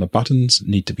graphics on the buttons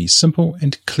need to be simple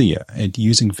and clear, and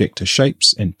using vector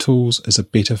shapes and tools is a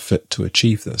better fit to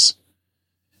achieve this.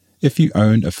 If you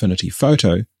own Affinity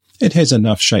Photo, it has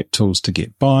enough shape tools to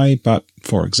get by, but,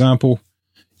 for example,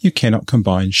 you cannot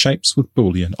combine shapes with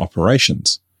Boolean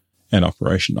operations, an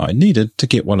operation I needed to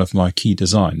get one of my key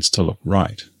designs to look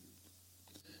right.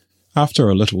 After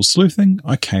a little sleuthing,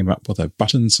 I came up with a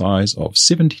button size of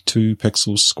 72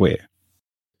 pixels square.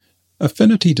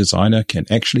 Affinity Designer can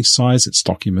actually size its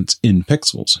documents in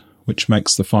pixels, which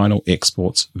makes the final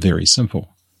exports very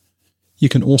simple. You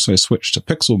can also switch to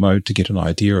pixel mode to get an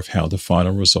idea of how the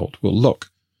final result will look,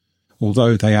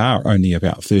 although they are only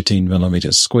about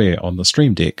 13mm square on the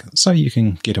Stream Deck, so you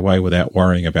can get away without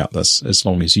worrying about this as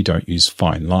long as you don't use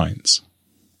fine lines.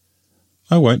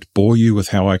 I won't bore you with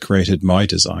how I created my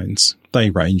designs.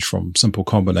 They range from simple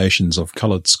combinations of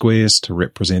coloured squares to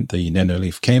represent the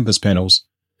Nanoleaf canvas panels,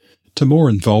 to more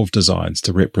involved designs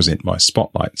to represent my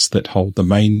spotlights that hold the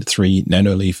main 3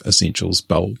 Nanoleaf Essentials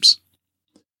bulbs.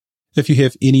 If you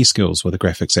have any skills with a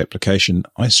graphics application,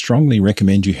 I strongly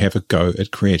recommend you have a go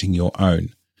at creating your own.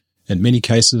 In many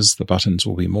cases, the buttons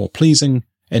will be more pleasing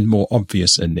and more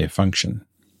obvious in their function.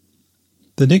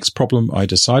 The next problem I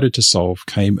decided to solve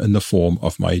came in the form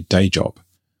of my day job.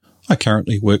 I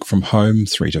currently work from home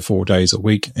 3 to 4 days a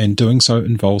week, and doing so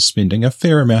involves spending a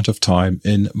fair amount of time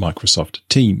in Microsoft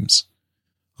Teams.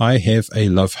 I have a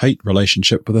love-hate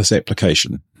relationship with this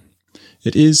application.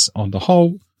 It is, on the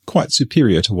whole, quite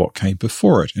superior to what came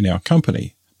before it in our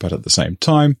company, but at the same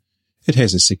time, it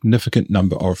has a significant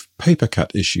number of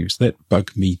paper-cut issues that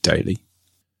bug me daily.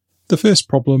 The first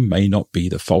problem may not be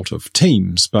the fault of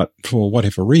Teams, but for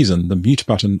whatever reason, the mute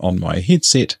button on my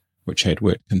headset, which had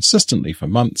worked consistently for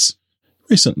months,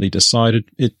 recently decided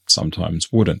it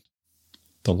sometimes wouldn't.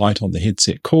 The light on the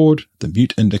headset cord, the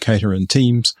mute indicator in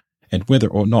Teams, and whether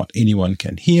or not anyone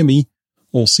can hear me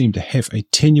all seem to have a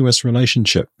tenuous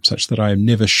relationship such that I am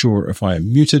never sure if I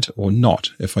am muted or not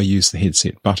if I use the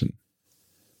headset button.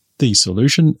 The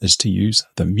solution is to use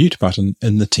the mute button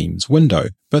in the Teams window,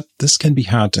 but this can be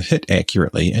hard to hit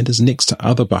accurately and is next to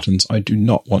other buttons I do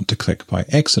not want to click by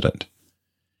accident.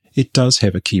 It does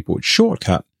have a keyboard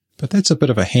shortcut, but that's a bit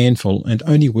of a handful and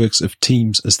only works if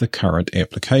Teams is the current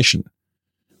application.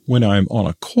 When I am on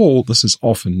a call, this is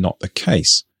often not the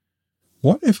case.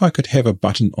 What if I could have a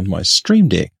button on my Stream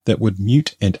Deck that would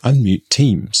mute and unmute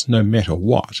Teams no matter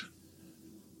what?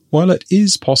 While it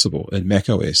is possible in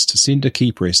macOS to send a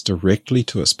key press directly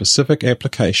to a specific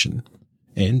application,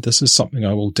 and this is something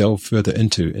I will delve further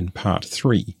into in Part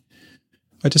 3,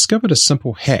 I discovered a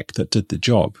simple hack that did the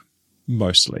job,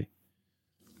 mostly.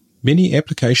 Many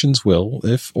applications will,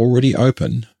 if already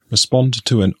open, respond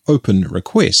to an open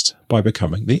request by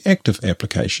becoming the active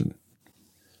application.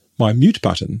 My mute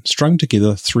button strung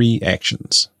together 3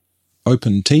 actions: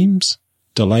 open Teams,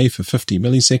 delay for 50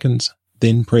 milliseconds,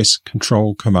 then press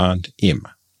Ctrl-Command-M.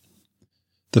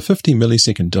 The 50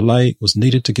 millisecond delay was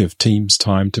needed to give Teams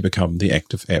time to become the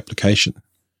active application.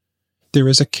 There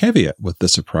is a caveat with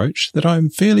this approach that I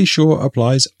am fairly sure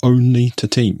applies only to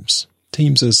Teams.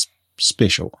 Teams is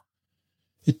special.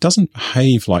 It doesn't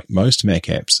behave like most Mac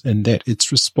apps in that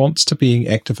its response to being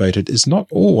activated is not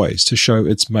always to show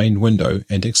its main window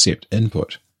and accept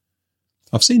input.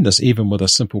 I've seen this even with a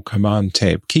simple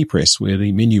Command-Tab key press where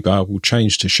the menu bar will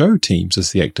change to show Teams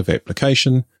as the active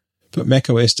application, but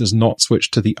macOS does not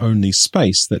switch to the only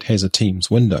space that has a Teams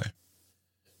window.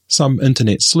 Some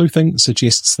internet sleuthing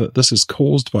suggests that this is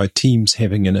caused by Teams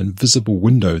having an invisible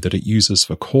window that it uses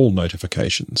for call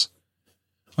notifications.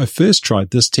 I first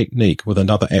tried this technique with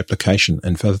another application,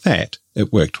 and for that,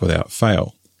 it worked without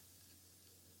fail.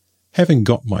 Having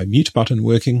got my mute button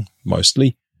working,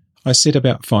 mostly, I set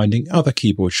about finding other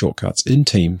keyboard shortcuts in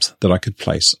Teams that I could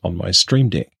place on my Stream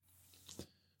Deck.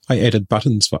 I added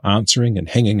buttons for answering and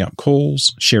hanging up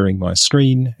calls, sharing my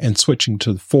screen, and switching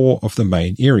to 4 of the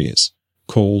main areas: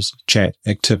 calls, chat,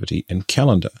 activity, and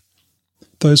calendar.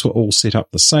 Those were all set up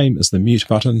the same as the mute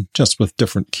button, just with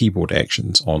different keyboard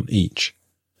actions on each.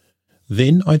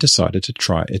 Then I decided to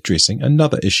try addressing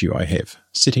another issue I have,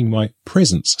 setting my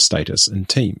presence status in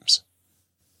Teams.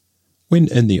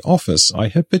 When in the office, I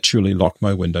habitually lock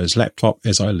my Windows laptop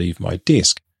as I leave my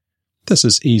desk. This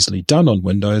is easily done on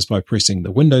Windows by pressing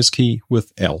the Windows key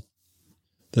with L.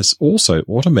 This also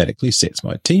automatically sets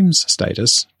my Teams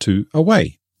status to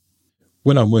away.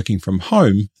 When I'm working from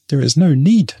home, there is no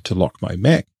need to lock my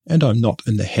Mac, and I'm not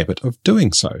in the habit of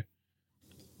doing so.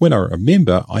 When I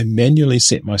remember, I manually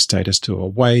set my status to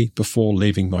away before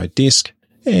leaving my desk,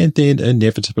 and then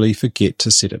inevitably forget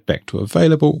to set it back to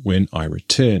available when I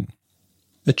return.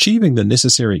 Achieving the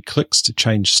necessary clicks to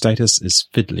change status is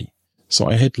fiddly, so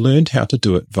I had learned how to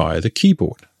do it via the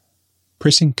keyboard.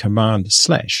 Pressing Command/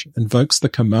 invokes the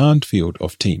command field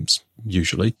of Teams,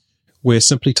 usually, where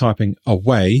simply typing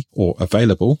away or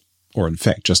available, or in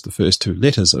fact just the first two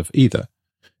letters of either,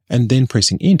 and then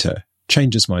pressing Enter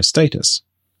changes my status,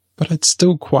 but I'd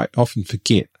still quite often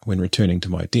forget when returning to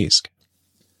my desk.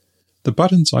 The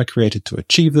buttons I created to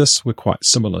achieve this were quite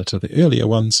similar to the earlier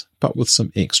ones, but with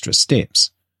some extra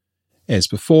steps. As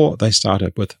before, they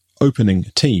started with opening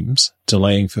Teams,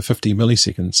 delaying for 50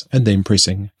 milliseconds, and then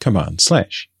pressing Command/.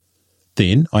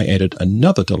 Then I added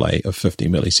another delay of 50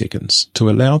 milliseconds to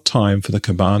allow time for the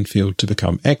command field to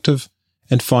become active,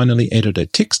 and finally added a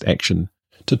text action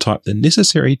to type the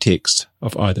necessary text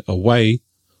of either away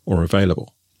or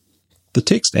available. The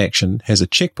text action has a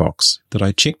checkbox that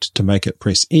I checked to make it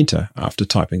press Enter after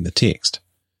typing the text.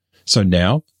 So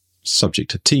now,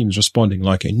 subject to Teams responding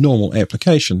like a normal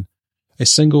application, a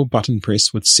single button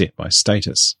press would set my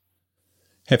status.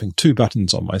 Having two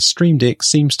buttons on my Stream Deck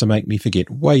seems to make me forget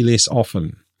way less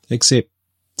often, except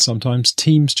sometimes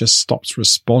Teams just stops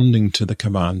responding to the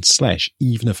command/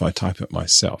 even if I type it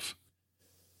myself.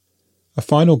 A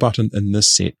final button in this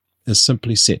set is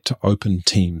simply set to open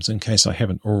Teams in case I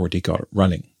haven't already got it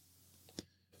running.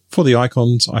 For the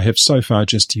icons, I have so far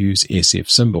just used SF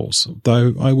symbols,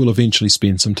 though I will eventually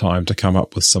spend some time to come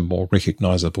up with some more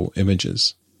recognizable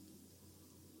images.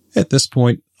 At this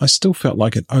point, I still felt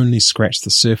like it only scratched the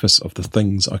surface of the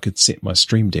things I could set my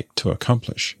Stream Deck to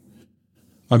accomplish.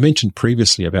 I mentioned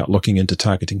previously about looking into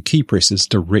targeting key presses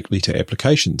directly to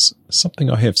applications,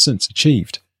 something I have since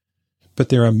achieved. But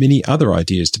there are many other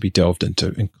ideas to be delved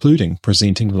into, including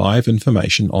presenting live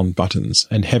information on buttons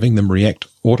and having them react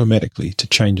automatically to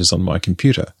changes on my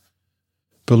computer.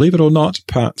 Believe it or not,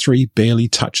 Part 3 barely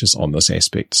touches on this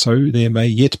aspect, so there may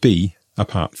yet be a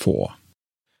Part 4.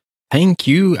 Thank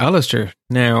you, Alistair.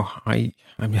 Now, I'm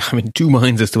in two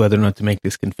minds as to whether or not to make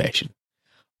this confession.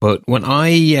 But when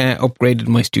I upgraded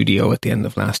my studio at the end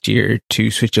of last year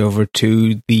to switch over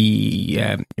to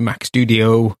the Mac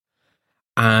Studio,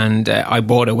 and I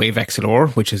bought a Wave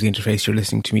XLR, which is the interface you're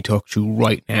listening to me talk to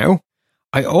right now,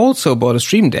 I also bought a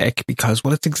Stream Deck because,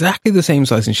 well, it's exactly the same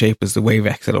size and shape as the Wave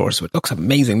XLR, so it looks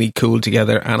amazingly cool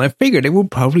together, and I figured it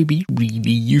would probably be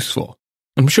really useful.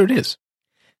 I'm sure it is.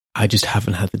 I just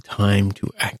haven't had the time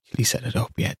to actually set it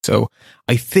up yet. So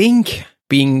I think,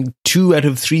 being 2 out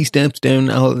of 3 steps down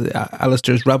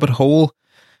Alistair's rabbit hole,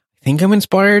 I think I'm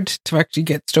inspired to actually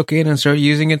get stuck in and start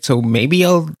using it. So maybe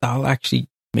I'll actually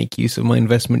make use of my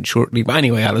investment shortly. But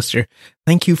anyway, Alistair,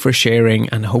 thank you for sharing.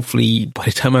 And hopefully by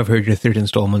the time I've heard your third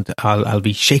installment, I'll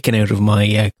be shaken out of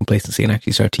my complacency and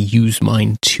actually start to use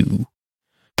mine too.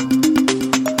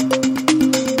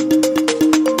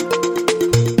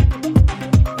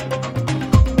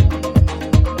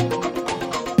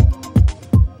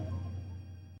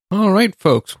 All right,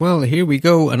 folks. Well, here we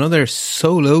go. Another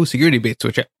solo security bits,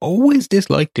 which I always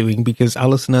dislike doing because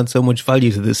Alison adds so much value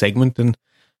to this segment, and I'm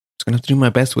just going to have to do my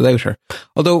best without her.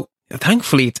 Although,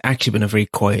 thankfully, it's actually been a very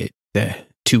quiet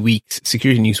 2 weeks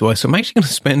security news-wise, so I'm actually going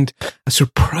to spend a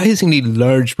surprisingly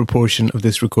large proportion of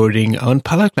this recording on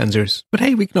palette cleansers. But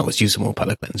hey, we can always use some more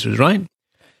palette cleansers, right?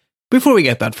 Before we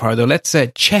get that far, though, let's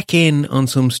check in on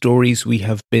some stories we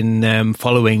have been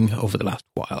following over the last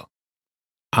while.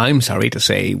 I'm sorry to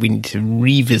say we need to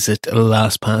revisit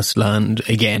LastPass Land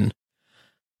again.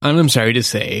 And I'm sorry to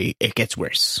say it gets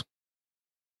worse.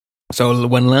 So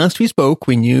when last we spoke,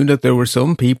 we knew that there were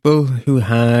some people who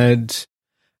had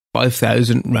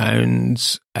 5,000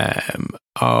 rounds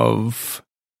of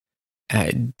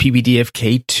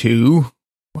PBDFK2.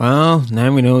 Well,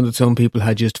 now we know that some people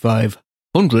had just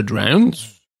 500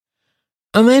 rounds.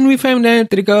 And then we found out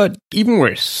that it got even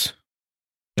worse.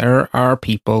 There are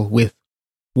people with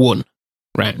 1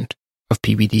 round of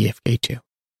PBDFK2.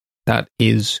 That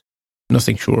is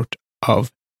nothing short of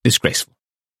disgraceful.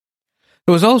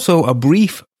 There was also a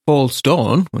brief false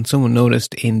dawn when someone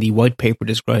noticed in the white paper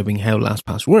describing how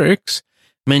LastPass works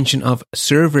mention of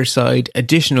server-side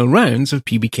additional rounds of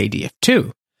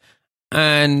PBKDF2.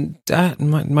 And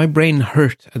my brain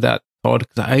hurt at that thought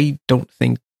because I don't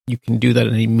think you can do that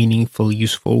in a meaningful,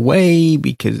 useful way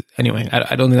because, anyway,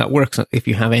 I don't think that works if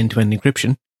you have end-to-end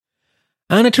encryption.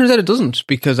 And it turns out it doesn't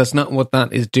because that's not what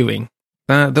that is doing.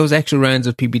 Those extra rounds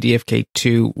of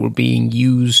PBDFK2 were being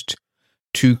used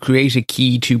to create a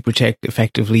key to protect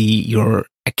effectively your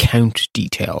account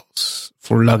details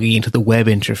for logging into the web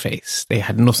interface. They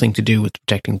had nothing to do with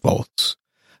protecting vaults.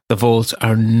 The vaults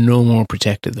are no more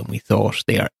protected than we thought.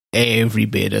 They are every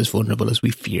bit as vulnerable as we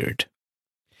feared.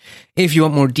 If you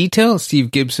want more detail,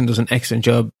 Steve Gibson does an excellent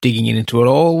job digging into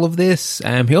all of this.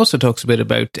 He also talks a bit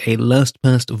about a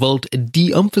LastPass Vault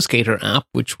deobfuscator app,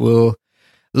 which will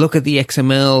look at the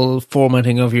XML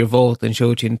formatting of your vault and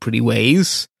show it to you in pretty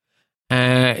ways.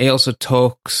 He also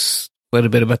talks quite a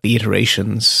bit about the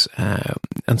iterations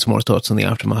and some more thoughts on the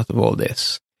aftermath of all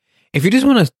this. If you just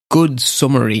want a good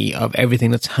summary of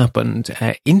everything that's happened,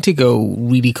 Intego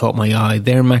really caught my eye.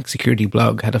 Their Mac Security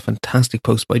blog had a fantastic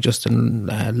post by Justin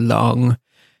Long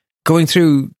going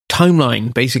through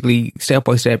timeline, basically step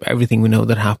by step, everything we know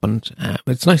that happened.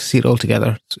 It's nice to see it all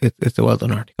together. It's a well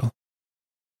done article.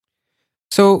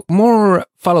 So more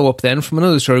follow-up then from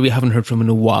another story we haven't heard from in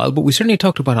a while, but we certainly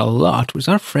talked about a lot, was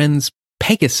our friends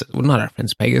Pegasus. Well, not our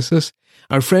friends Pegasus.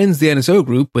 Our friends, the NSO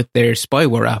Group, with their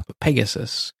spyware app,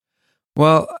 Pegasus.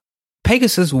 Well,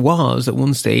 Pegasus was at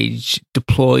one stage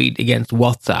deployed against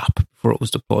WhatsApp before it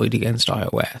was deployed against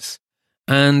iOS.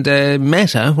 And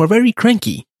Meta were very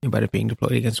cranky about it being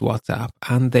deployed against WhatsApp,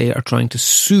 and they are trying to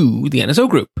sue the NSO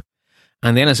Group.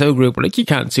 And the NSO Group were like, you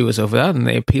can't sue us over that, and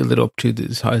they appealed it up to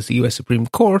as high as the US Supreme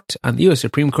Court, and the US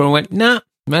Supreme Court went, nah,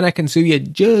 Meta can sue you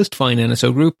just fine,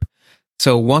 NSO Group.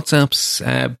 So WhatsApp's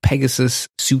Pegasus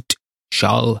suit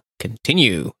shall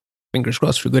continue. Fingers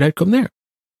crossed for a good outcome there.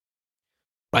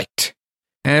 Right.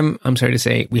 I'm sorry to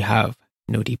say we have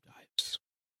no deep dives.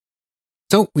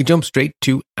 So we jump straight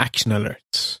to action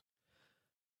alerts.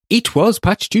 It was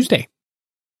Patch Tuesday.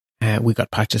 We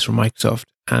got patches from Microsoft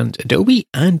and Adobe,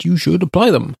 and you should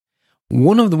apply them.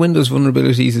 One of the Windows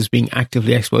vulnerabilities is being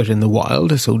actively exploited in the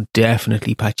wild, so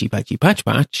definitely patch.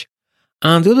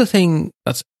 And the other thing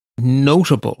that's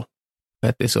notable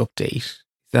about this update is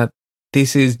that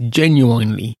this is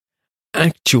genuinely,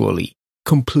 actually,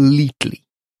 completely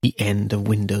the end of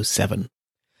Windows 7.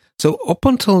 So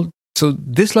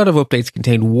this lot of updates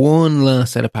contain one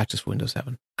last set of patches for Windows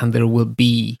 7, and there will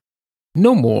be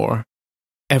no more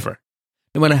ever.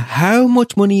 No matter how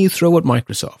much money you throw at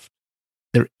Microsoft,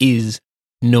 there is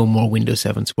no more Windows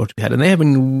 7 support to be had. And they have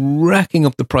been racking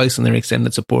up the price on their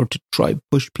extended support to try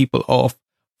push people off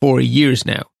for years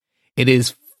now. It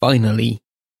is finally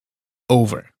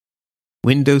over.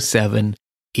 Windows 7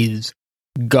 is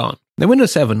gone. Now,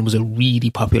 Windows 7 was a really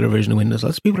popular version of Windows.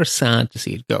 Lots of people are sad to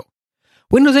see it go.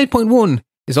 Windows 8.1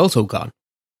 is also gone.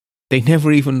 They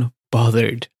never even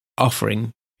bothered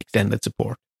offering extended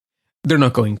support. They're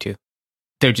not going to.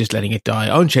 They're just letting it die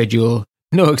on schedule.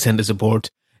 No extended support.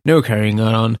 No carrying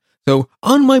on. So,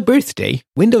 on my birthday,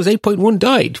 Windows 8.1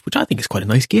 died, which I think is quite a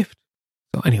nice gift.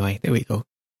 So anyway, there we go.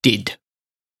 Did.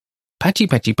 Patch.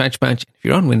 If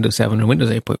you're on Windows 7 or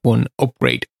Windows 8.1,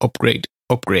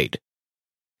 upgrade.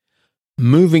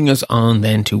 Moving us on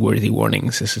then to worthy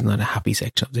warnings. This is not a happy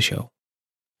section of the show.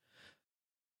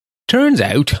 Turns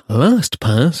out,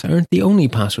 LastPass aren't the only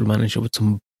password manager with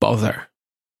some bother.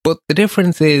 But the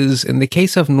difference is, in the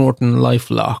case of Norton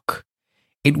LifeLock,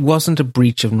 it wasn't a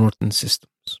breach of Norton's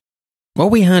systems.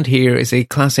 What we had here is a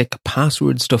classic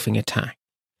password stuffing attack.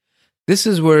 This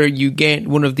is where you get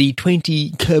one of the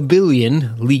 20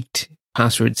 kabillion leaked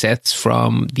password sets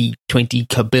from the 20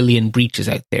 kabillion breaches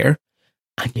out there,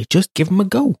 and you just give them a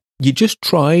go. You just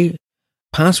try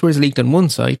passwords leaked on one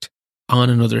site on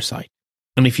another site.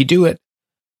 And if you do it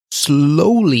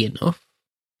slowly enough,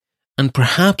 and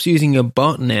perhaps using a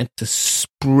botnet to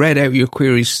spread out your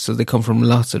queries so they come from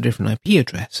lots of different IP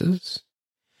addresses,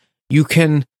 you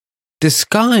can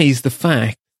disguise the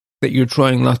fact that you're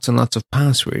trying lots and lots of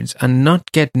passwords and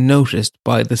not get noticed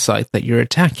by the site that you're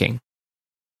attacking.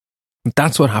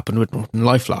 That's what happened with Norton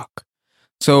LifeLock.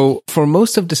 So for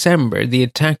most of December, the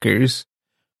attackers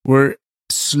were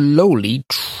slowly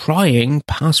trying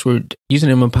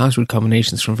username and password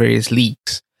combinations from various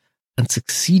leaks and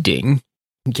succeeding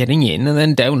in getting in and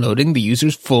then downloading the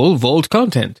user's full vault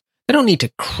content. They don't need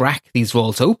to crack these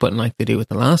vaults open like they do with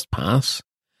the LastPass. It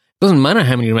doesn't matter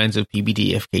how many rounds of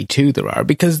PBDFK2 there are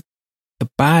because the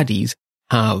baddies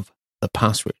have the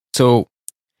password. So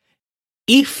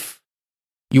if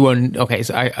you are... Okay,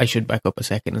 so I should back up a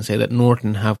second and say that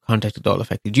Norton have contacted all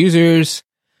affected users.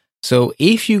 So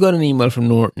if you got an email from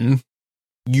Norton,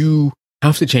 you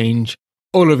have to change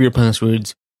all of your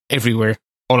passwords everywhere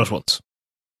all at once.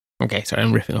 Okay, sorry,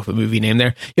 I'm riffing off a movie name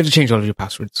there. You have to change all of your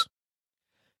passwords.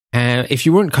 If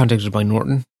you weren't contacted by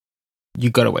Norton, you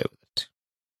got away with it.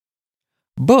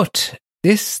 But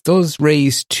this does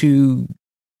raise two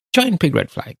giant big red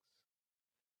flags.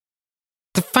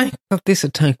 The fact that this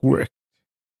attack worked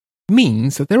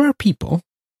means that there are people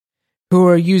who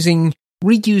are using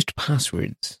reused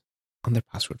passwords on their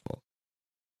password vault.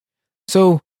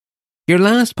 So, your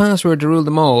last password to rule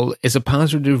them all is a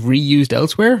password you've reused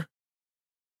elsewhere?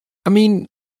 I mean,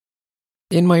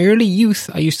 in my early youth,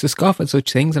 I used to scoff at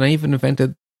such things, and I even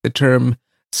invented the term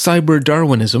cyber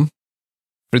Darwinism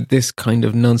for this kind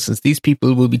of nonsense. These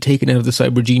people will be taken out of the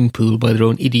cyber gene pool by their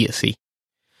own idiocy.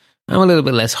 I'm a little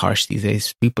bit less harsh these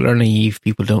days. People are naive.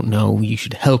 People don't know. You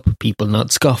should help people,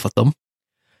 not scoff at them.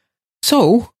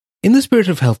 So, in the spirit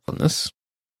of helpfulness,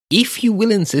 if you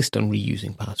will insist on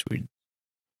reusing passwords,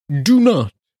 do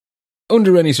not,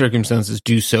 under any circumstances,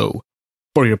 do so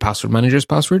for your password manager's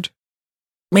password.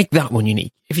 Make that one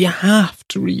unique. If you have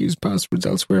to reuse passwords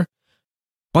elsewhere,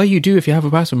 why you do if you have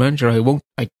a password manager,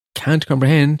 I can't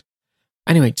comprehend.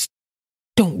 Anyway, just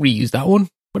don't reuse that one,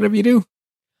 whatever you do.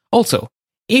 Also,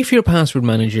 if your password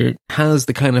manager has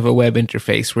the kind of a web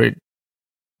interface where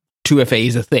 2FA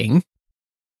is a thing,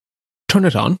 turn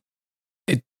it on.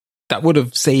 That would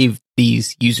have saved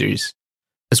these users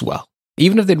as well.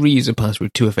 Even if they'd reuse a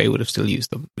password, 2FA would have still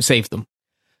saved them.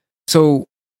 So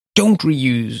don't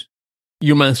reuse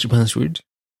your master password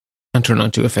and turn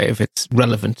on 2FA if it's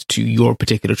relevant to your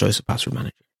particular choice of password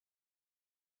manager.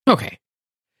 Okay.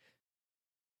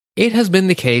 It has been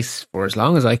the case for as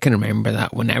long as I can remember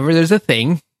that whenever there's a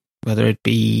thing, whether it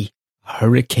be a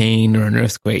hurricane or an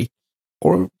earthquake,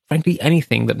 or frankly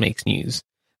anything that makes news,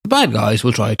 the bad guys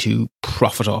will try to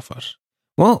profit off it.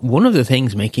 Well, one of the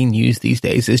things making news these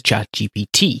days is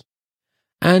ChatGPT.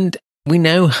 And we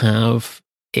now have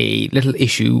a little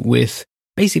issue with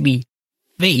basically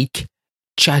fake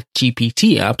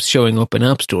ChatGPT apps showing up in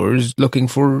app stores looking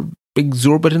for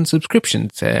exorbitant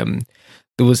subscriptions. There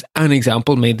was an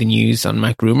example made the news on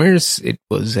Mac Rumors. It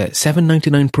was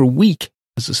 $7.99 per week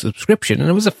as a subscription, and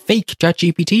it was a fake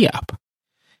ChatGPT app.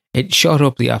 It shot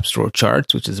up the App Store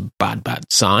charts, which is a bad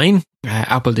sign.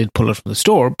 Apple did pull it from the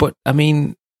store, but I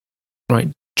mean, right,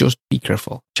 just be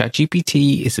careful.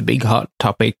 ChatGPT is a big hot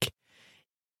topic.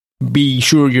 Be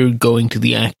sure you're going to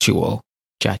the actual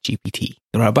ChatGPT.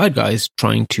 There are bad guys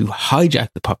trying to hijack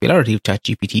the popularity of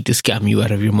ChatGPT to scam you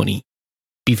out of your money.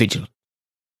 Be vigilant.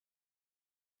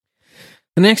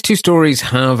 The next two stories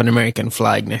have an American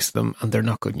flag next to them, and they're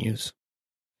not good news.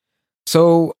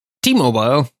 So,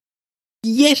 T-Mobile,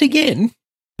 yet again,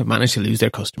 have managed to lose their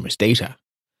customers' data.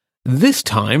 This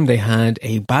time, they had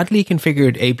a badly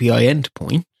configured API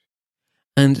endpoint,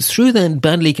 and through that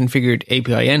badly configured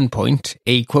API endpoint,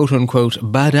 a quote-unquote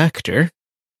bad actor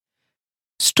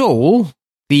stole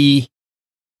the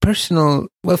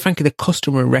the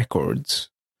customer records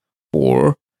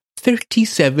for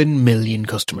 37 million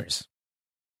customers.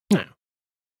 Now,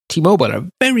 T-Mobile are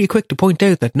very quick to point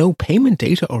out that no payment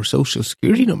data or social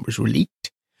security numbers were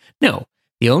leaked. No,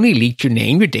 they only leaked your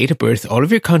name, your date of birth, all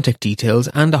of your contact details,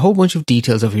 and a whole bunch of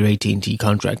details of your AT&T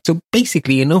contract. So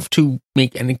basically enough to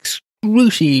make an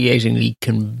excruciatingly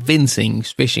convincing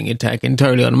phishing attack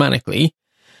entirely automatically.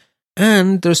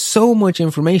 And there's so much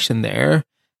information there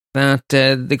that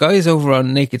the guys over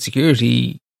on Naked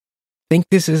Security think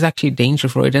this is actually a danger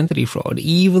for identity fraud.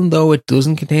 Even though it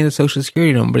doesn't contain a social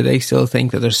security number, they still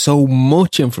think that there's so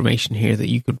much information here that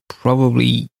you could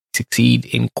probably succeed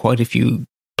in quite a few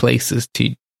places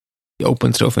to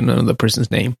open stuff in another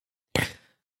person's name.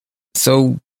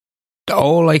 So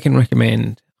all I can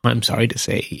recommend, I'm sorry to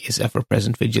say, is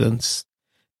ever-present vigilance.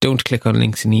 Don't click on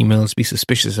links in emails. Be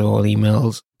suspicious of all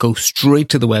emails. Go straight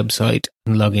to the website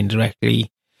and log in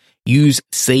directly. Use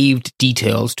saved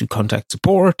details to contact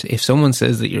support. If someone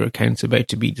says that your account's about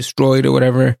to be destroyed or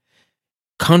whatever,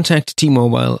 contact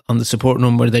T-Mobile on the support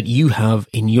number that you have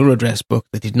in your address book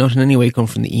that did not in any way come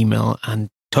from the email, and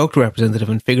talk to a representative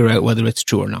and figure out whether it's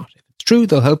true or not. If it's true,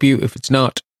 they'll help you. If it's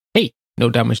not, hey,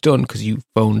 no damage done because you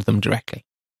phoned them directly.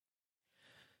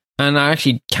 And I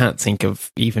actually can't think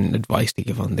of even advice to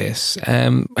give on this.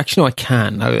 Actually, no, I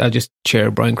can. I'll just share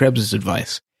Brian Krebs'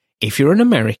 advice. If you're an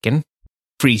American,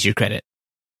 freeze your credit.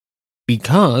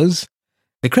 Because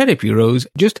the credit bureaus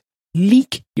just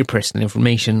leak your personal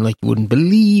information like you wouldn't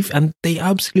believe, and they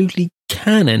absolutely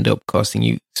can end up costing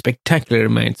you spectacular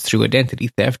amounts through identity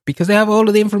theft because they have all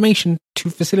of the information to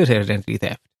facilitate identity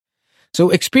theft. So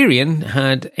Experian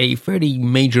had a fairly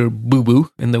major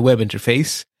boo-boo in the web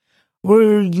interface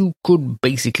where you could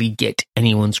basically get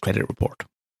anyone's credit report.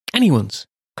 Anyone's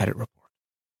credit report.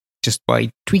 just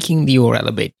by tweaking the URL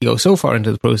a bit. You go so far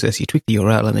into the process, you tweak the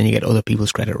URL, and then you get other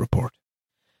people's credit report.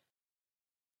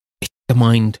 The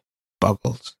mind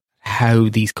boggles how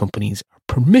these companies are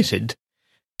permitted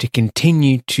to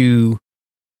continue to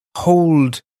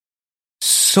hold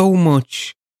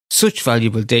such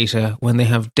valuable data when they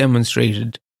have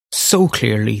demonstrated so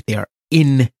clearly they are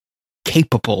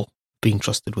incapable of being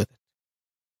trusted with it.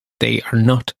 They are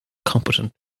not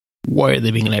competent. Why are they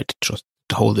being allowed to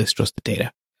hold this trusted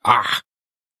data?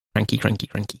 Cranky.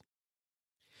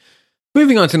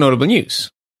 Moving on to notable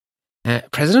news.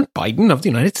 President Biden of the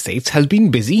United States has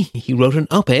been busy. He wrote an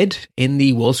op-ed in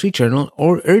the Wall Street Journal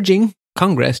urging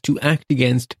Congress to act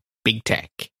against big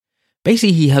tech.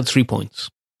 Basically, he had 3 points.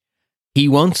 He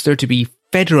wants there to be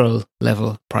federal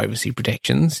level privacy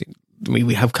protections.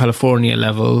 We have California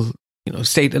level,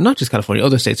 state, and not just California,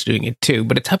 other states are doing it too,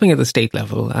 but it's happening at the state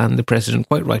level, and the president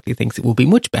quite rightly thinks it will be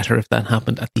much better if that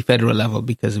happened at the federal level,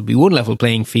 because it would be one level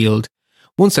playing field,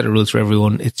 one set of rules for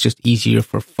everyone. It's just easier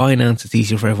for finance. It's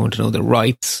easier for everyone to know their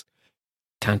rights.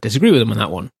 Can't disagree with him on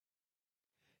that one.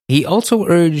 He also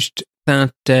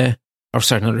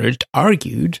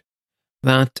argued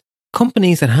that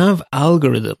companies that have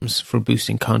algorithms for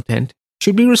boosting content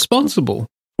should be responsible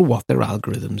for what their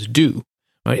algorithms do.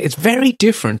 Right? It's very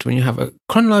different when you have a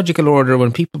chronological order.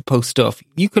 When people post stuff,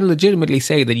 you can legitimately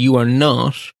say that you are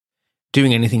not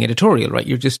doing anything editorial, right?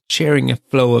 You're just sharing a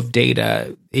flow of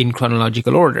data in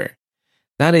chronological order.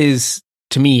 That is,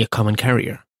 to me, a common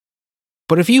carrier.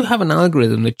 But if you have an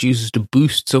algorithm that chooses to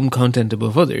boost some content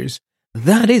above others,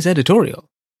 that is editorial.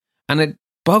 And it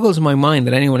boggles my mind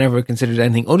that anyone ever considers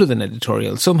anything other than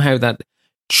editorial. Somehow that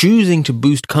choosing to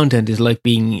boost content is like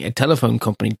being a telephone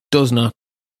company does not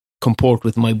comport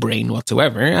with my brain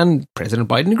whatsoever, and President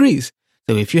Biden agrees.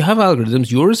 So if you have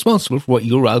algorithms, you're responsible for what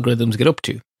your algorithms get up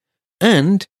to.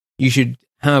 And you should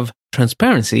have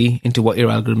transparency into what your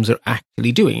algorithms are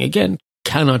actually doing. Again,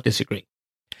 cannot disagree.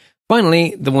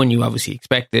 Finally, the one you obviously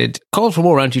expected, call for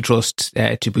more antitrust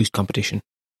to boost competition.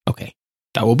 Okay,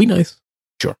 that will be nice.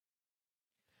 Sure.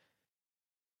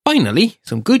 Finally,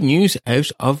 some good news out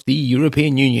of the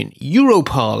European Union.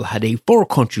 Europol had a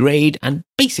 4-country raid and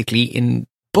basically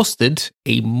busted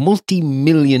a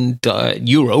multi-million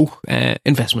euro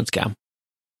investment scam.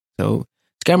 So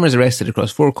scammers arrested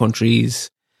across 4 countries.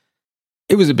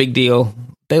 It was a big deal.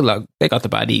 They got the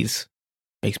baddies.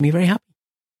 Makes me very happy.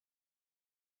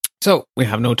 So we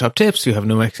have no top tips. We have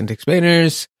no excellent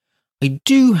explainers. I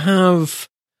do have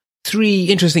 3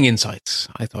 interesting insights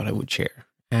I thought I would share.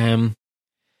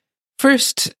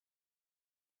 First,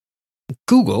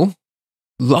 Google,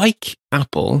 like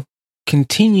Apple,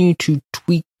 continue to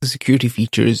tweak the security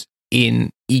features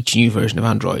in each new version of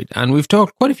Android. And we've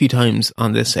talked quite a few times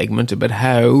on this segment about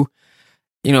how,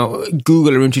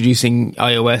 Google are introducing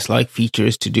iOS-like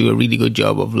features to do a really good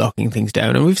job of locking things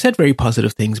down. And we've said very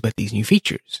positive things about these new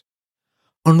features.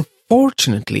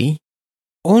 Unfortunately,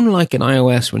 unlike in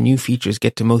iOS where new features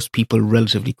get to most people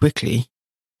relatively quickly,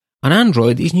 on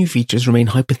Android, these new features remain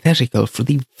hypothetical for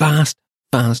the vast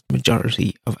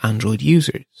majority of Android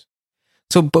users.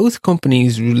 So both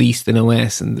companies released an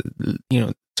OS in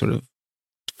the, sort of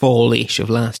fall-ish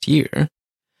of last year.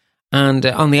 And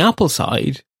on the Apple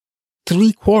side,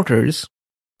 3/4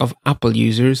 of Apple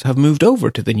users have moved over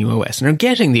to the new OS and are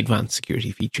getting the advanced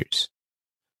security features.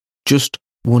 Just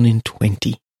 1 in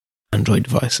 20 Android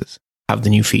devices have the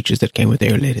new features that came with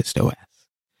their latest OS.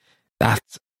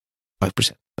 That's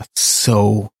 5%. That's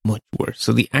so much worse.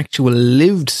 So the actual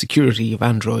lived security of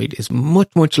Android is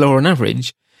much lower on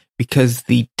average because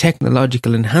the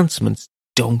technological enhancements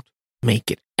don't make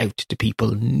it out to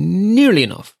people nearly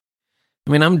enough.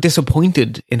 I mean, I'm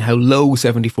disappointed in how low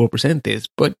 74% is,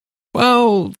 but,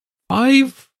 5?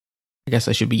 I guess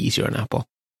I should be easier on Apple.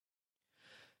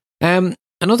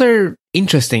 Another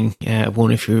interesting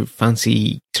one, if you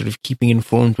fancy sort of keeping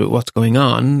informed with what's going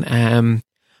on,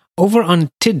 over on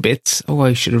Tidbits,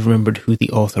 I should have remembered who the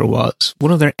author was.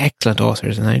 One of their excellent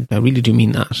authors, and I really do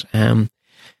mean that,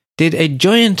 did a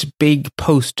giant big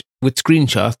post with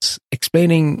screenshots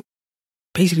explaining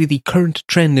basically the current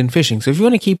trend in phishing. So if you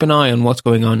want to keep an eye on what's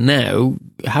going on now,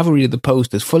 have a read of the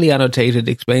post. It's fully annotated,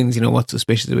 explains, what's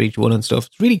suspicious of each one and stuff.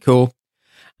 It's really cool.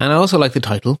 And I also like the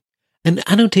title, An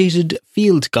Annotated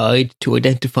Field Guide to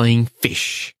Identifying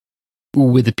Fish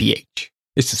with a PH.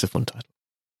 It's just a fun title.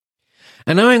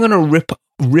 And now I'm going to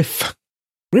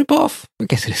rip off, I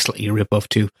guess it is slightly a rip off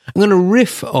too. I'm going to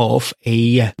riff off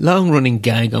a long-running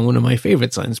gag on one of my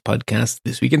favourite science podcasts,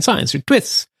 This Week in Science, or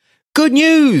TWIS. Good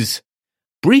news!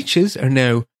 Breaches are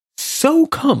now so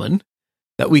common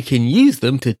that we can use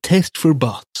them to test for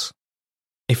bots.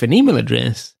 If an email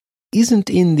address isn't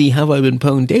in the Have I Been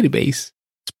Pwned database,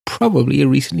 it's probably a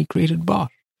recently created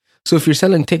bot. So if you're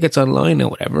selling tickets online or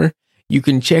whatever, you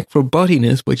can check for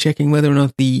bottiness by checking whether or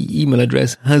not the email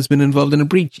address has been involved in a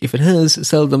breach. If it has,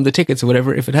 sell them the tickets or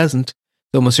whatever. If it hasn't,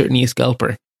 it's almost certainly a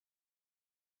scalper.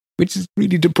 Which is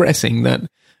really depressing that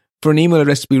for an email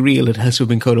address to be real, it has to have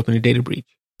been caught up in a data breach.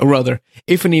 Or rather,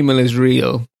 if an email is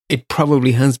real, it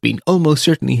probably has been, almost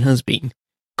certainly has been,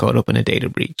 caught up in a data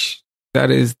breach.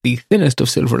 That is the thinnest of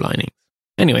silver linings.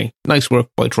 Anyway, nice work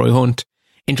by Troy Hunt.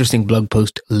 Interesting blog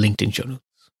post linked in show notes.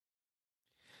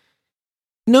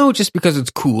 No, just because it's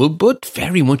cool, but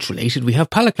very much related, we have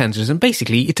palate cleansers, and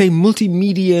basically it's a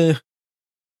multimedia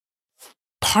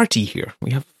party here.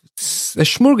 We have a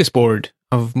smorgasbord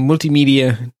of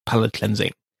multimedia palate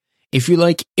cleansing. If you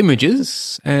like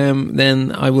images,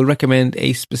 then I will recommend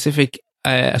a specific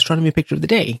astronomy picture of the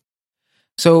day.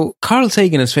 So Carl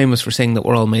Sagan is famous for saying that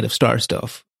we're all made of star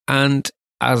stuff, and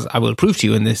as I will prove to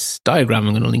you in this diagram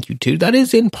I'm going to link you to, that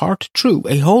is in part true.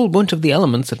 A whole bunch of the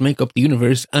elements that make up the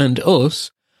universe and us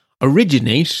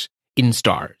originate in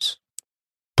stars.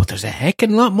 But there's a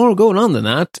heckin' lot more going on than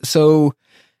that. So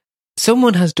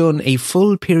someone has done a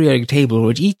full periodic table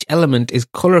where each element is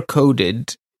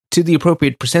color-coded to the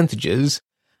appropriate percentages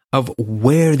of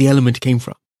where the element came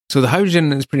from. So the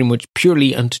hydrogen is pretty much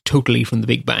purely and totally from the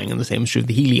Big Bang, and the same is true of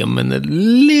the helium, and a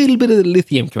little bit of the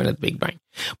lithium came out of the Big Bang.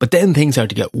 But then things start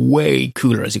to get way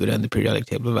cooler as you go down the periodic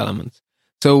table of elements.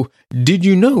 So did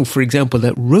you know, for example,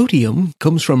 that rhodium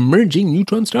comes from merging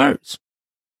neutron stars?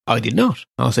 I did not.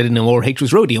 Also, I didn't know ORH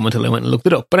was rhodium until I went and looked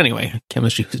it up. But anyway,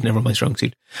 chemistry was never my strong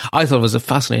suit. I thought it was a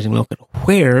fascinating look at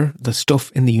where the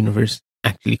stuff in the universe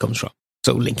actually comes from.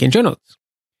 So link in show notes.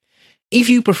 If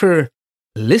you prefer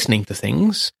listening to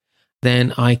things,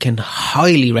 then I can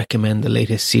highly recommend the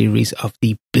latest series of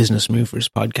the Business Movers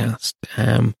podcast.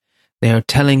 They are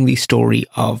telling the story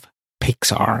of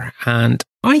Pixar, and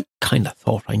I kind of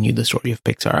thought I knew the story of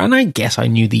Pixar, and I guess I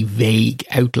knew the vague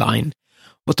outline,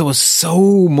 but there was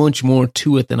so much more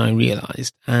to it than I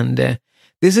realized. And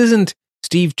this isn't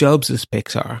Steve Jobs'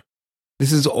 Pixar.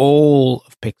 This is all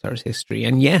of Pixar's history.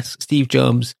 And yes, Steve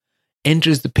Jobs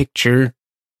enters the picture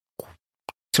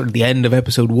sort of the end of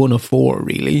episode 1 of 4,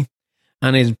 really,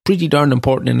 and is pretty darn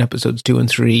important in episodes 2 and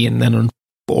 3, and then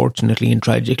unfortunately and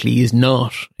tragically is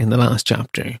not in the last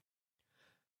chapter.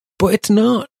 But it's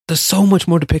not. There's so much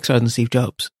more to Pixar than Steve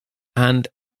Jobs. And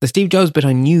the Steve Jobs bit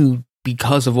I knew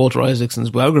because of Walter Isaacson's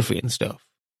biography and stuff.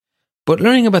 But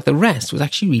learning about the rest was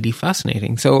actually really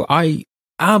fascinating. So I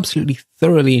absolutely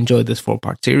thoroughly enjoyed this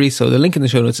 4-part series. So the link in the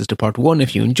show notes is to part 1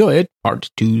 if you enjoy it. Part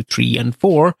 2, 3, and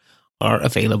 4 are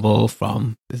available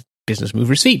from the Business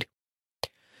Movers feed.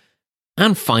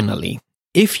 And finally,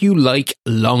 if you like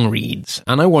long reads,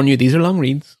 and I warn you, these are long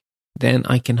reads, then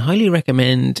I can highly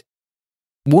recommend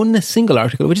one single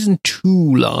article, which isn't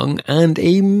too long, and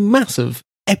a massive,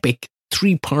 epic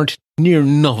 3-part near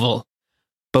novel,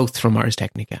 both from Ars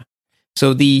Technica.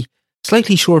 So the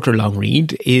slightly shorter long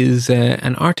read is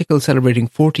an article celebrating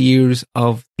 40 years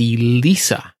of the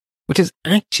Lisa, which is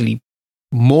actually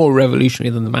more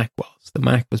revolutionary than the Mac was. The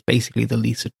Mac was basically the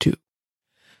Lisa 2.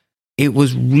 It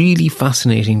was really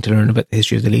fascinating to learn about the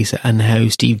history of the Lisa and how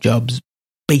Steve Jobs,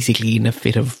 basically in a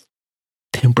fit of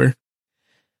temper,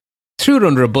 threw it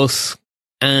under a bus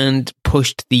and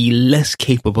pushed the less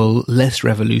capable, less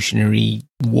revolutionary,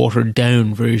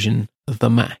 watered-down version of the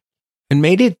Mac and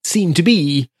made it seem to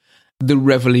be the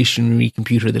revolutionary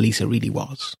computer the Lisa really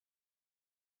was.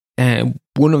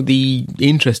 One of the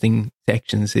interesting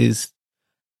sections is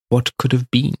what could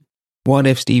have been. What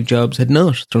if Steve Jobs had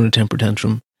not thrown a temper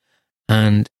tantrum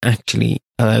and actually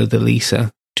allowed the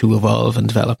Lisa to evolve and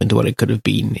develop into what it could have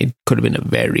been? It could have been a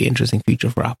very interesting future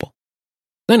for Apple.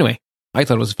 Anyway, I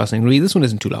thought it was a fascinating read. This one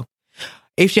isn't too long.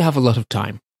 If you have a lot of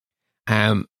time,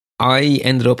 I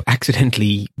ended up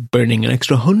accidentally burning an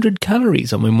extra 100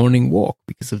 calories on my morning walk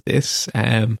because of this.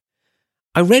 I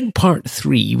read part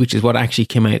 3, which is what actually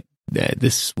came out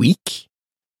this week,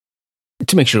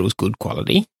 to make sure it was good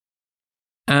quality.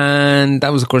 And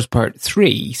that was, of course, part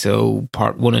 3. So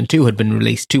part 1 and 2 had been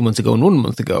released 2 months ago and 1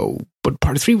 month ago, but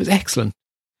part 3 was excellent.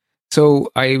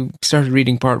 So I started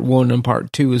reading part 1 and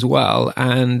part 2 as well,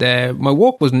 and my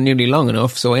walk wasn't nearly long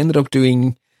enough, so I ended up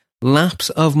doing laps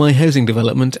of my housing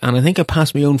development, and I think I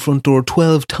passed my own front door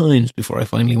 12 times before I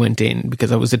finally went in,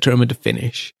 because I was determined to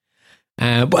finish.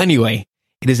 But anyway,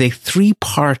 it is a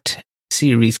 3-part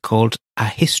series called A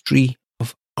History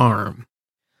of ARM.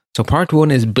 So part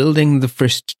 1 is building the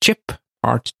first chip,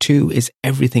 part 2 is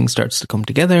everything starts to come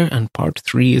together, and part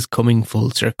 3 is coming full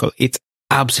circle. It's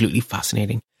absolutely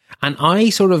fascinating. And I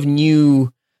sort of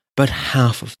knew about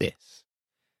half of this.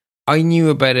 I knew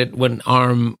about it when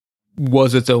ARM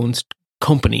was its own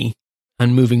company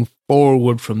and moving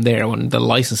forward from there when the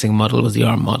licensing model was the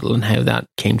ARM model and how that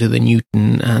came to the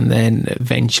Newton and then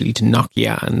eventually to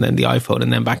Nokia and then the iPhone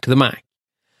and then back to the Mac.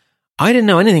 I didn't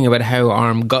know anything about how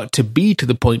ARM got to be to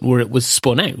the point where it was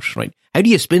spun out, right? How do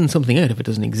you spin something out if it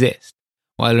doesn't exist?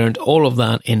 Well, I learned all of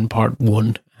that in part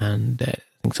 1 and I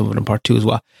think some of it in part 2 as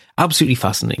well. Absolutely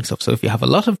fascinating stuff. So if you have a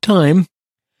lot of time,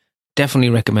 definitely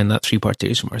recommend that 3-part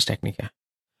series from Ars Technica.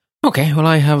 Okay, well,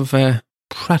 I have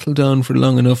prattled on for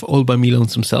long enough all by me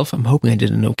lonesome self. I'm hoping I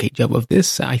did an okay job of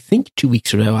this. I think 2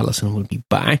 weeks from now, Alison will be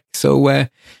back. So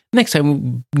next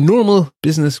time, normal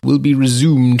business will be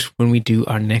resumed when we do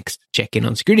our next check-in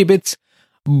on security bits.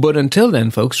 But until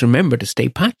then, folks, remember to stay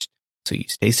patched so you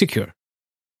stay secure.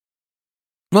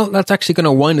 Well, that's actually going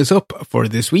to wind us up for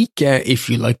this week. If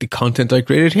you like the content I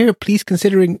created here, please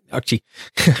considering... Actually,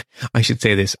 I should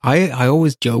say this. I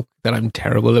always joke that I'm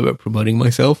terrible about promoting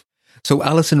myself. So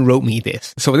Alison wrote me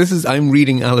this. So I'm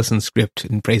reading Alison's script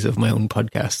in praise of my own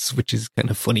podcasts, which is kind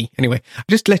of funny. Anyway, I'll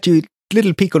just let you a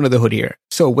little peek under the hood here.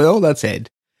 So with all that said,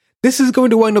 this is going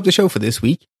to wind up the show for this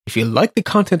week. If you like the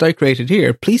content I created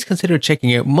here, please consider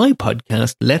checking out my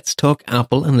podcast, Let's Talk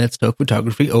Apple and Let's Talk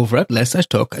Photography over at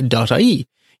lets-talk.ie.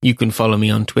 You can follow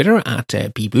me on Twitter at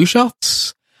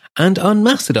bbushots and on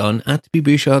Mastodon at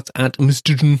bbushots at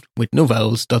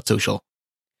mastodon.social.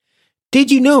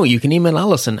 Did you know you can email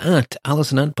Alison at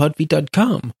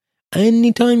alison@podfeet.com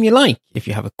anytime you like? If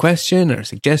you have a question or a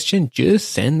suggestion,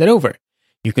 just send it over.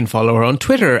 You can follow her on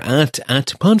Twitter at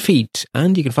podfeet,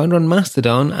 and you can find her on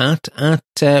Mastodon at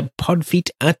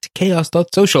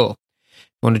podfeet@chaos.social. If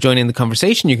you want to join in the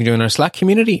conversation, you can join our Slack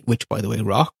community, which, by the way,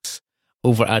 rocks,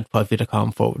 over at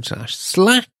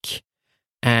podfeet.com/Slack.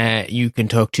 You can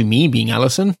talk to me being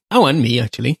Alison. Oh, and me,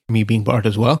 actually. Me being Bart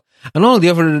as well. And all the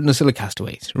other Nosilla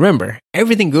castaways. Remember,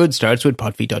 everything good starts with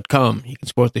podfeet.com. You can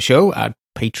support the show at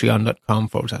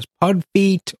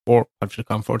patreon.com/podfeet or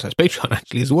podfeet.com/Patreon,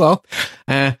 actually, as well.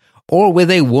 Or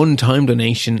with a one-time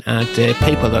donation at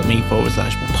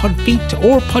paypal.me/podfeet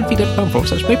or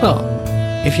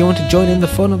podfeet.com/PayPal. If you want to join in the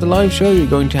fun of the live show, you're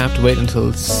going to have to wait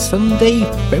until Sunday,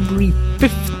 February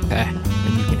 5th. And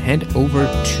you can head over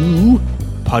to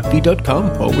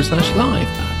podfeet.com/live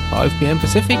at 5 p.m.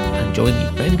 Pacific and join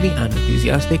the friendly and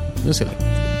enthusiastic Nosilla.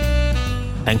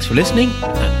 Thanks for listening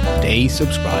and stay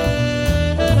subscribed.